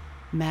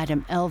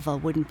 "Madame Elva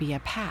wouldn't be a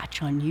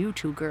patch on you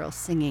two girls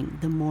singing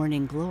The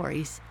Morning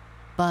Glories,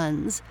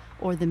 Buns,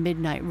 or The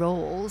Midnight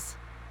Rolls."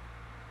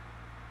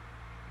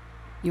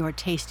 "Your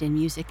taste in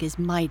music is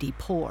mighty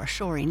poor,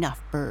 sure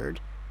enough, Bird,"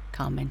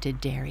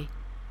 commented Derry.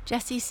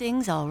 "Jessie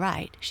sings all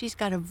right. She's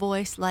got a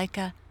voice like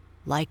a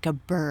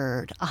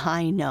bird,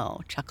 I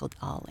know," chuckled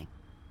Alling.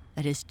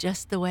 "That is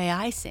just the way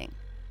I sing,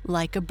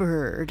 like a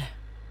bird."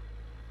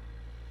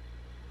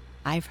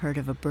 "I've heard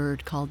of a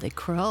bird called a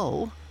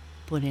crow,"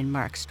 put in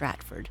Mark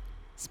Stratford,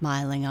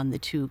 smiling on the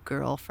two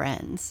girl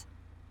friends.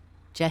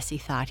 Jessie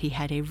thought he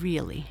had a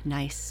really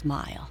nice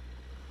smile.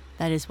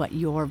 "That is what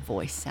your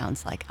voice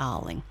sounds like,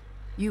 Alling.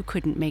 You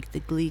couldn't make the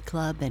Glee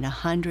Club in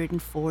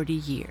 140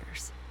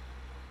 years.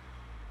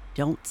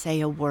 "Don't say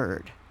a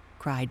word,"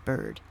 cried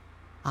Bird.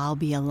 "I'll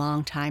be a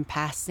long time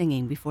past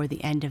singing before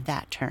the end of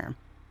that term.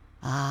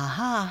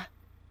 Aha!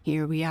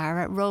 Here we are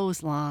at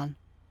Roselawn."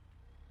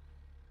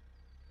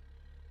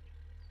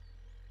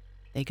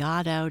 They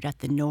got out at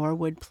the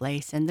Norwood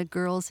place, and the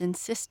girls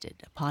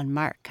insisted upon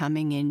Mark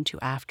coming in to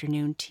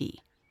afternoon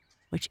tea,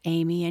 which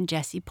Amy and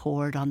Jessie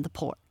poured on the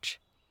porch.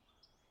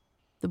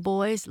 The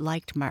boys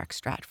liked Mark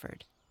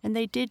Stratford, and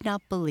they did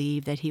not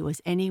believe that he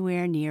was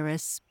anywhere near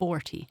as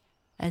sporty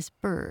as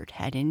Bird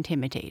had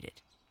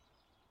intimated.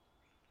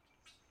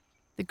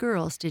 The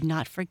girls did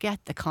not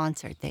forget the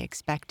concert they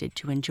expected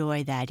to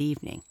enjoy that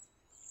evening,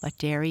 but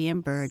Derry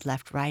and Bird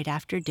left right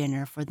after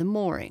dinner for the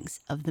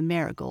moorings of the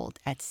Marigold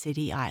at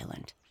City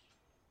Island.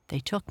 They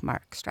took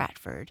Mark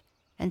Stratford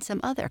and some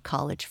other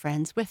college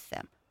friends with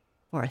them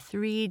for a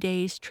 3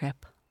 days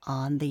trip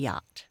on the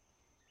yacht.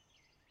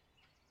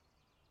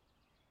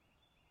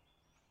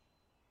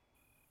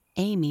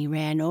 Amy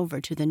ran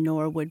over to the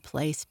Norwood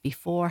place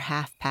before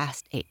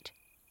 8:30.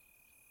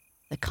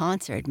 The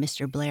concert,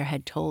 Mr. Blair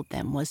had told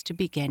them, was to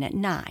begin at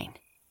 9.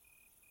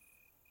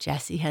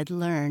 Jessie had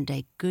learned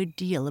a good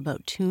deal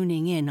about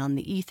tuning in on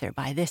the ether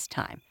by this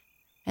time,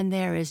 and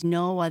there is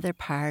no other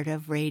part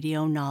of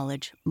radio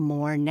knowledge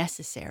more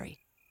necessary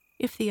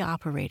if the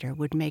operator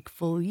would make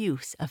full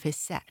use of his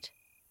set.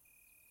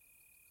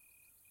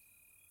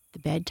 "The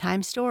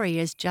bedtime story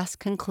is just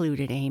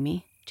concluded,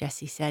 Amy,"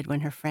 Jessie said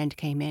when her friend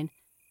came in.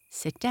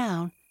 "Sit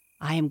down.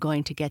 I am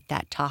going to get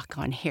that talk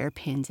on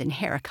hairpins and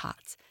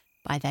haricots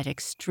by that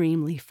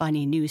extremely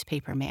funny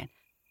newspaper man.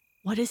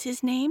 What is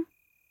his name?"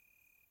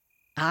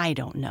 "I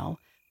don't know.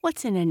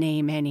 What's in a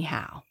name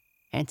anyhow?"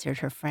 answered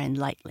her friend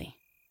lightly.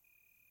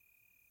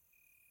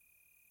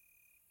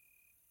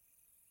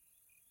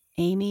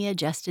 Amy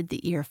adjusted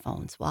the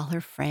earphones while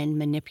her friend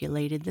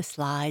manipulated the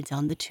slides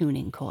on the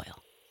tuning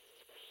coil.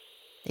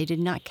 They did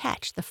not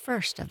catch the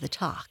first of the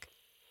talk,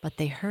 but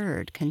they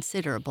heard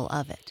considerable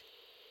of it.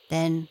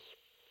 Then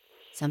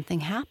something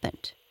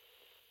happened.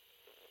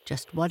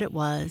 Just what it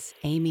was,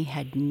 Amy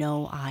had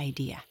no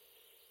idea.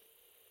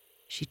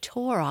 She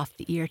tore off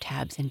the ear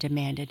tabs and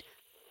demanded,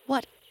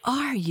 "What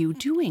are you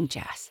doing,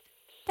 Jess?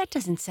 That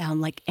doesn't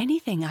sound like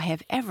anything I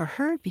have ever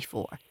heard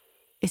before.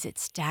 Is it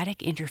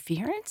static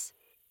interference?"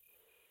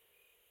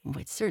 "Oh,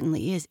 it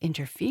certainly is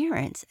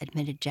interference,"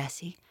 admitted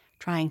Jessie,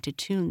 trying to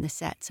tune the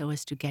set so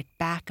as to get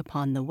back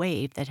upon the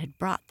wave that had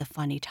brought the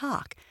funny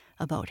talk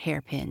about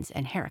hairpins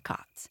and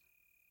haricots.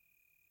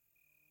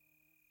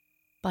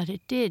 But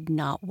it did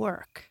not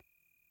work.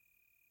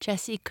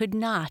 Jessie could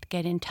not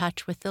get in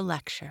touch with the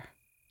lecture.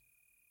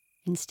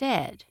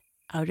 Instead,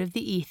 out of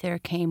the ether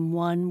came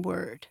one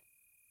word,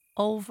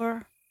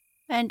 over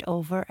and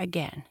over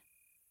again.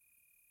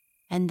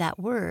 And that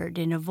word,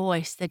 in a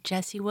voice that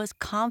Jessie was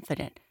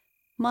confident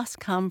must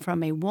come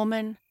from a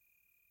woman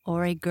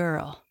or a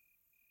girl.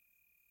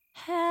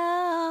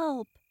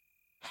 "Help!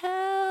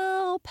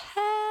 Help!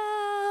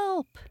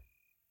 Help!"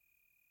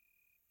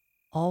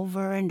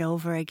 Over and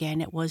over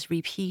again it was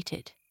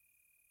repeated.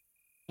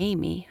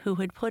 Amy, who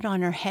had put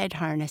on her head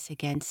harness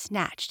again,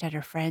 snatched at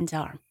her friend's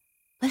arm.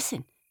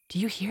 "Listen, do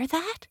you hear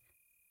that?"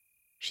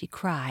 she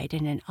cried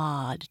in an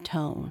awed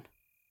tone.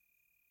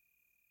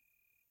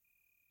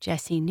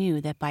 Jessie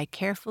knew that by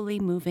carefully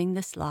moving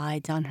the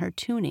slides on her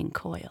tuning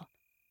coil,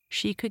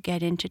 she could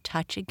get into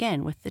touch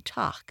again with the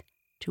talk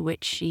to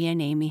which she and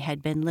Amy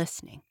had been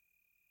listening.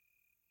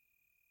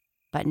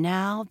 But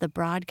now the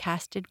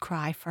broadcasted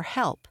cry for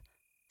help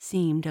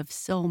seemed of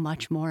so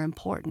much more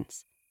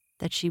importance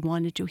that she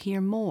wanted to hear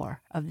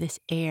more of this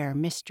air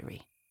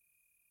mystery.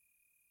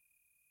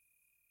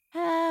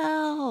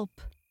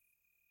 "Help!"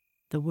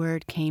 The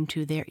word came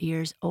to their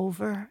ears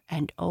over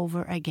and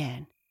over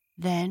again.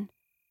 Then,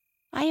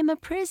 "I am a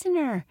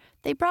prisoner.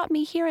 They brought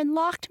me here and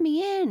locked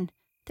me in.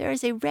 There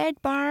is a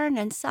red barn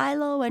and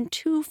silo and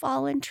 2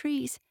 fallen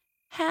trees.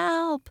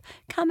 Help!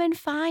 Come and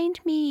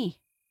find me."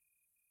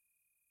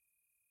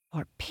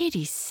 "For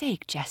pity's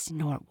sake, Jess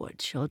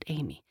Norwood," shrilled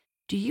Amy.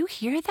 "Do you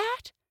hear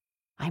that?"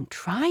 "I'm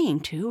trying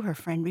to," her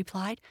friend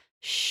replied.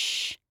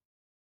 "Shh!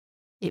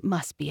 It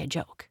must be a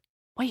joke.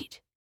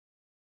 Wait."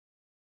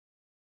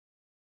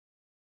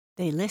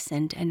 They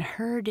listened and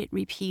heard it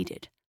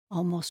repeated,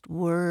 almost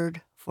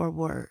word for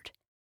word.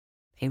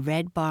 A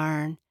red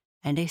barn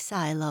and a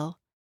silo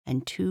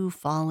and 2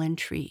 fallen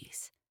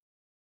trees.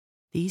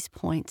 These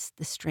points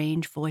the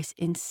strange voice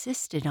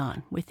insisted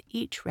on with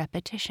each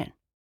repetition.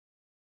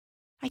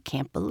 "I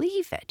can't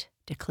believe it,"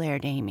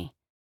 declared Amy.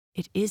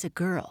 "It is a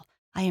girl.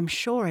 I am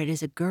sure it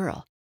is a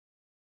girl."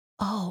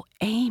 "Oh,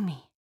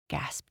 Amy,"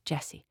 gasped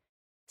Jessie.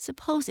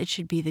 "Suppose it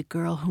should be the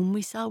girl whom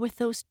we saw with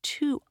those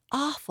 2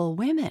 awful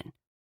women."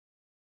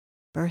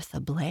 "Bertha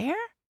Blair?"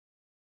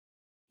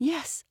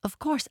 "Yes, of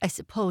course, I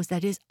suppose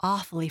that is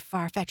awfully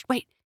far-fetched.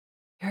 Wait,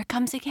 here it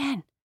comes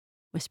again,"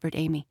 whispered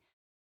Amy.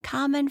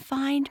 "Come and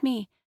find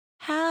me.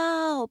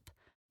 Help!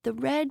 The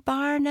red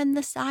barn and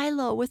the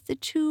silo with the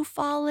 2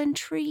 fallen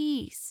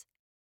trees."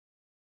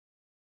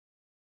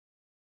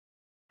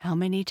 How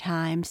many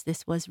times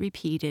this was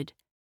repeated,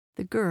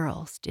 the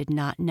girls did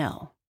not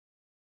know.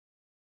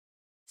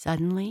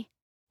 Suddenly,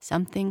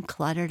 something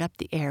cluttered up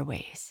the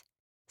airways,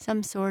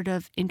 some sort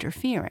of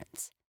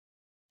interference,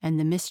 and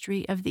the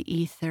mystery of the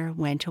ether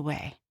went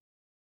away.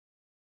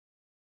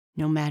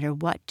 No matter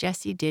what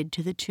Jessie did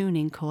to the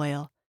tuning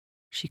coil,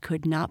 she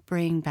could not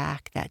bring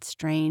back that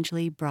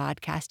strangely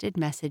broadcasted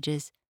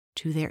messages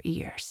to their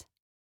ears.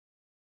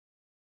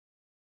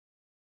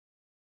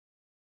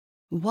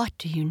 "What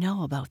do you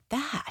know about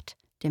that?"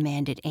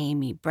 demanded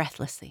Amy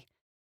breathlessly.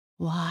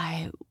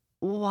 Why,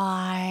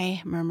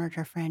 murmured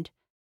her friend.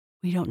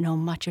 "We don't know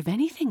much of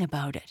anything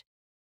about it.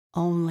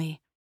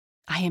 Only,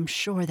 I am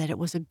sure that it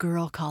was a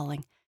girl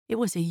calling. It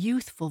was a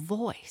youthful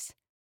voice."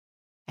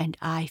 "And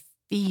I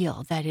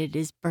feel that it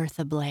is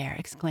Bertha Blair,"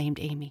 exclaimed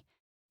Amy.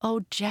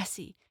 "Oh,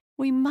 Jessie,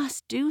 we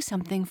must do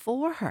something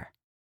for her."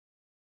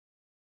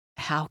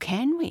 "How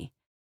can we?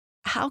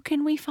 How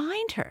can we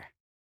find her?"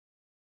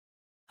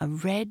 "A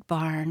red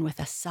barn with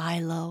a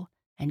silo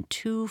and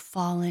 2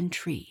 fallen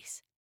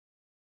trees.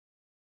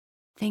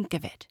 Think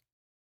of it.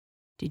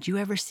 Did you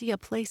ever see a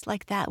place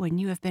like that when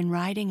you have been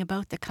riding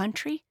about the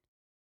country?"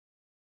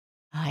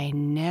 "I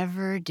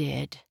never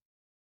did,"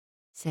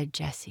 said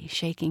Jessie,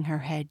 shaking her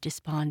head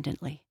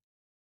despondently.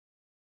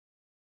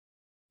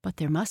 "But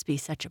there must be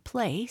such a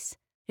place.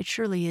 It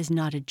surely is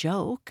not a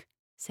joke,"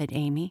 said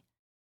Amy,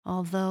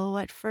 although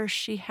at first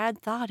she had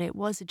thought it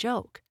was a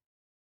joke.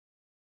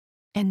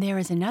 "And there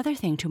is another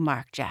thing to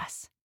mark,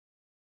 Jess."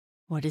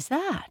 "What is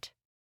that?"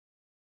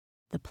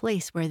 "The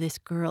place where this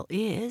girl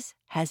is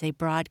has a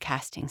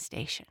broadcasting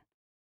station.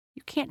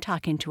 You can't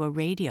talk into a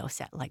radio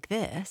set like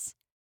this.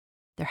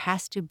 There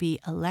has to be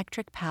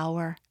electric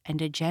power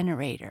and a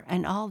generator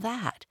and all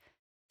that,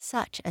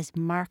 such as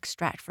Mark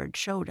Stratford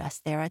showed us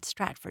there at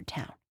Stratford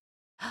Town."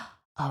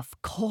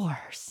 "Of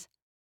course."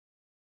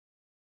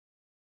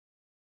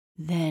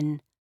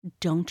 "Then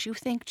don't you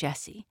think,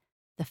 Jessie,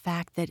 the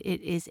fact that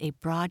it is a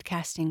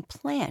broadcasting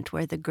plant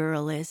where the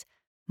girl is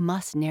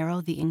must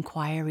narrow the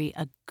inquiry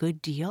a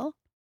good deal?"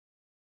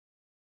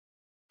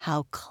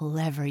 "How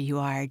clever you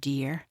are,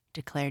 dear,"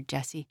 declared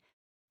Jessie.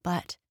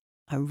 "But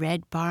a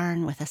red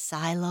barn with a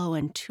silo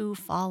and 2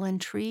 fallen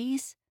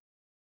trees?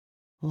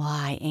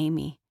 Why,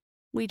 Amy,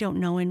 we don't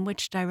know in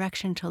which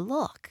direction to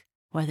look,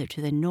 whether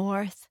to the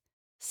north,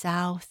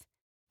 south,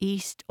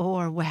 east,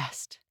 or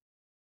west."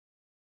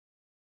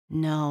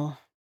 "No.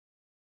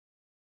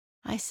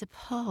 I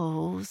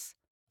suppose—"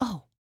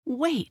 "Oh,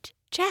 wait,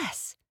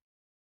 Jess!"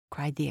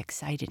 cried the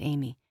excited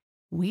Amy.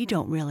 "We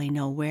don't really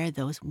know where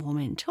those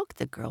women took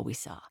the girl we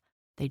saw.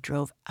 They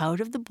drove out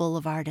of the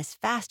boulevard as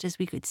fast as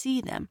we could see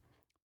them.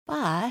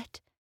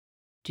 But,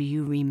 do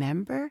you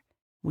remember?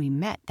 We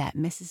met that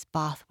Mrs.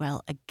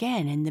 Bothwell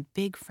again in the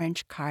big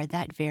French car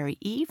that very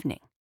evening,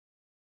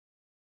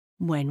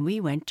 when we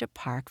went to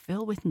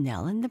Parkville with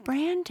Nell and the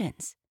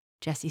Brandons,"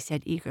 Jessie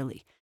said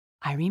eagerly.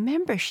 "I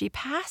remember she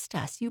passed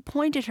us. You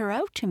pointed her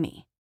out to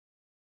me."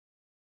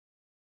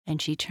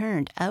 "And she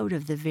turned out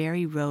of the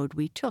very road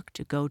we took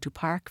to go to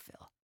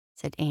Parkville,"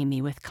 said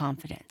Amy with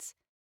confidence.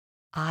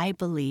 "I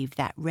believe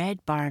that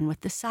red barn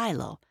with the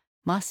silo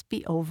must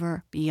be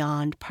over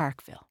beyond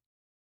Parkville."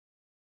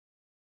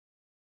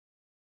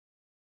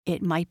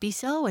 "It might be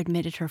so,"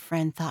 admitted her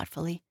friend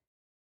thoughtfully.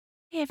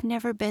 "I have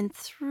never been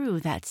through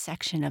that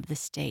section of the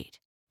state,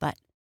 but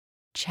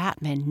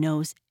Chapman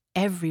knows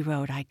every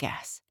road, I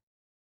guess.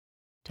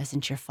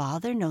 Doesn't your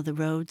father know the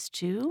roads,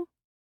 too?"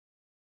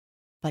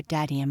 "But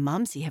Daddy and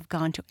Mumsy have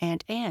gone to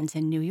Aunt Anne's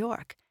in New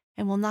York,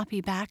 and will not be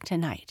back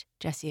tonight,"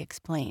 Jessie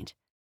explained.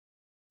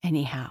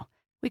 "Anyhow,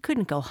 we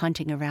couldn't go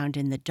hunting around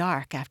in the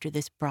dark after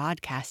this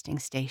broadcasting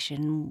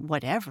station,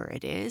 whatever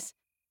it is,"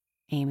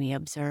 Amy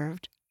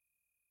observed.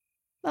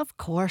 "Of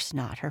course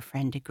not," her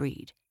friend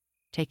agreed,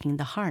 taking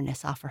the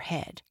harness off her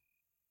head.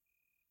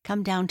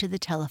 "Come down to the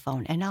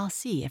telephone and I'll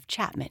see if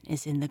Chapman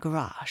is in the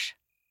garage."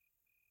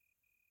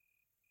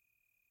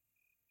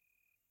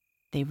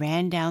 They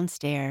ran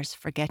downstairs,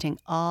 forgetting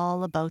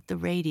all about the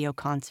radio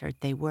concert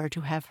they were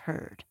to have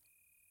heard,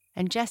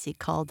 and Jessie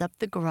called up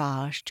the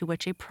garage to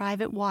which a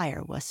private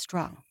wire was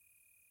strung.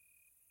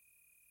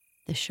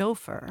 The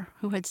chauffeur,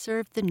 who had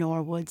served the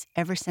Norwoods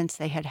ever since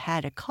they had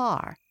had a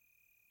car,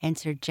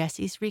 answered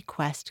Jessie's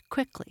request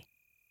quickly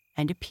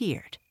and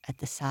appeared at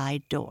the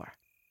side door.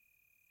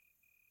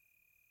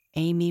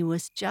 Amy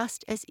was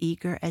just as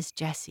eager as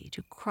Jessie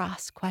to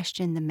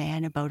cross-question the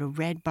man about a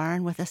red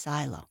barn with a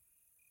silo.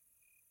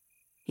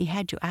 He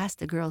had to ask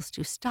the girls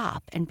to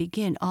stop and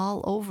begin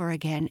all over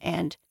again,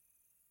 and,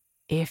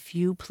 "If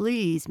you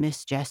please,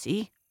 Miss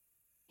Jessie,"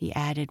 he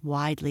added,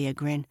 widely a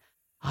grin,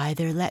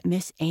 "either let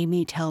Miss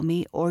Amy tell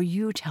me or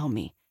you tell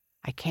me.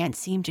 I can't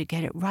seem to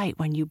get it right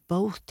when you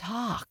both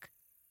talk."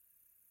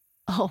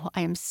 "Oh,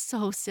 I am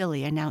so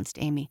silly," announced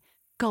Amy.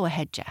 "Go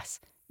ahead, Jess.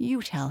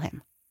 You tell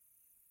him."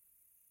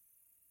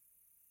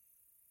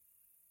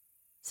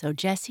 So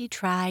Jessie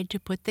tried to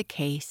put the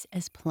case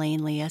as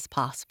plainly as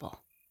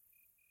possible.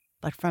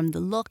 But from the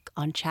look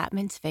on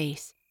Chapman's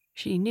face,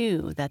 she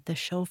knew that the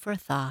chauffeur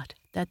thought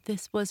that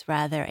this was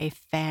rather a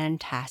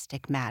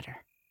fantastic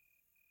matter.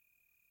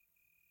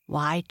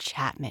 "Why,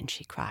 Chapman,"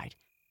 she cried,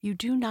 "you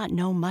do not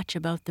know much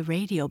about the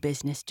radio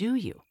business, do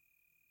you?"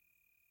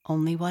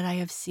 "Only what I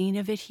have seen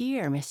of it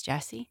here, Miss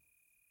Jessie.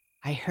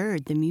 I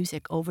heard the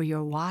music over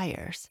your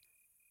wires,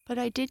 but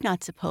I did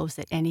not suppose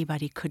that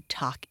anybody could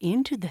talk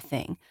into the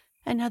thing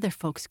and other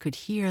folks could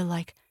hear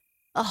like—"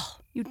 "Oh,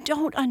 you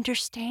don't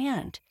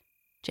understand,"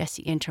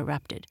 Jessie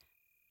interrupted.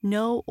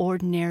 "No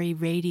ordinary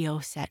radio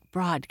set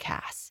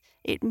broadcasts.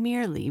 It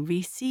merely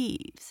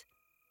receives."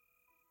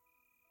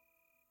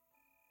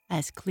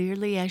 As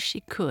clearly as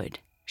she could,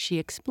 she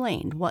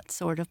explained what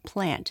sort of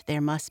plant there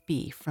must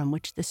be from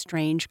which the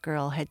strange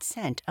girl had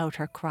sent out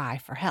her cry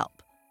for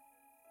help.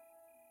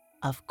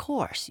 Of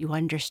course, you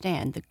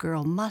understand the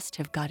girl must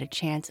have got a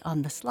chance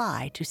on the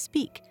sly to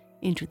speak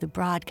into the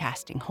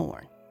broadcasting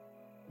horn.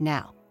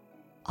 Now,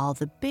 all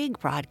the big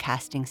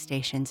broadcasting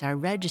stations are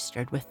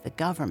registered with the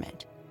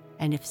government,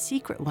 and if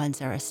secret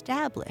ones are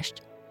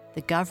established,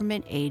 the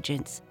government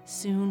agents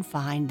soon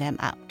find them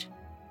out.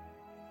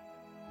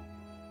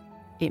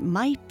 It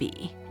might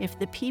be, if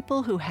the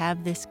people who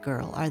have this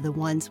girl are the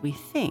ones we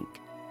think,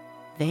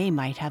 they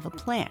might have a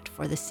plant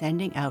for the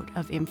sending out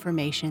of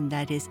information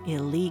that is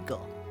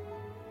illegal.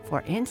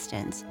 For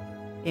instance,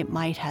 it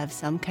might have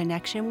some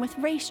connection with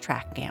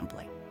racetrack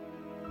gambling.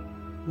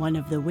 One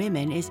of the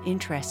women is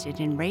interested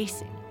in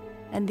racing,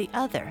 and the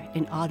other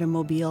in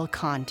automobile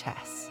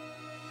contests.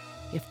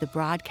 If the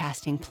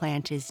broadcasting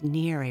plant is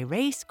near a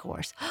race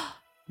course—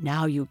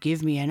 "Now you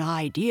give me an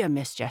idea,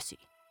 Miss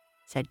Jessie,"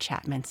 said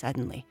Chapman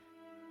suddenly.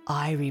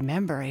 "I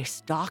remember a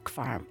stock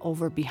farm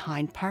over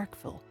behind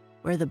Parkville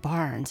where the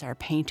barns are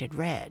painted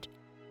red,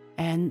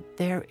 and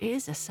there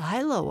is a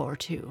silo or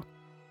two.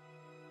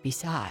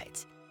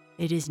 Besides,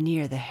 it is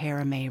near the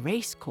Harame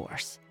race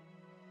course.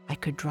 I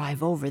could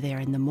drive over there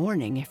in the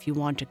morning if you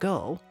want to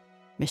go.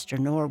 Mr.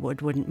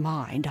 Norwood wouldn't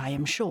mind, I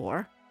am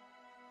sure."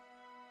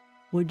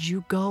 "Would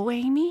you go,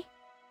 Amy?"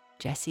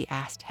 Jessie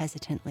asked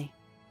hesitantly.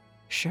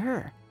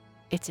 "Sure,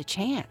 it's a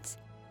chance,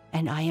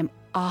 and I am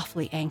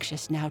awfully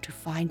anxious now to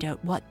find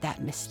out what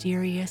that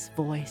mysterious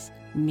voice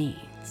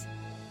means."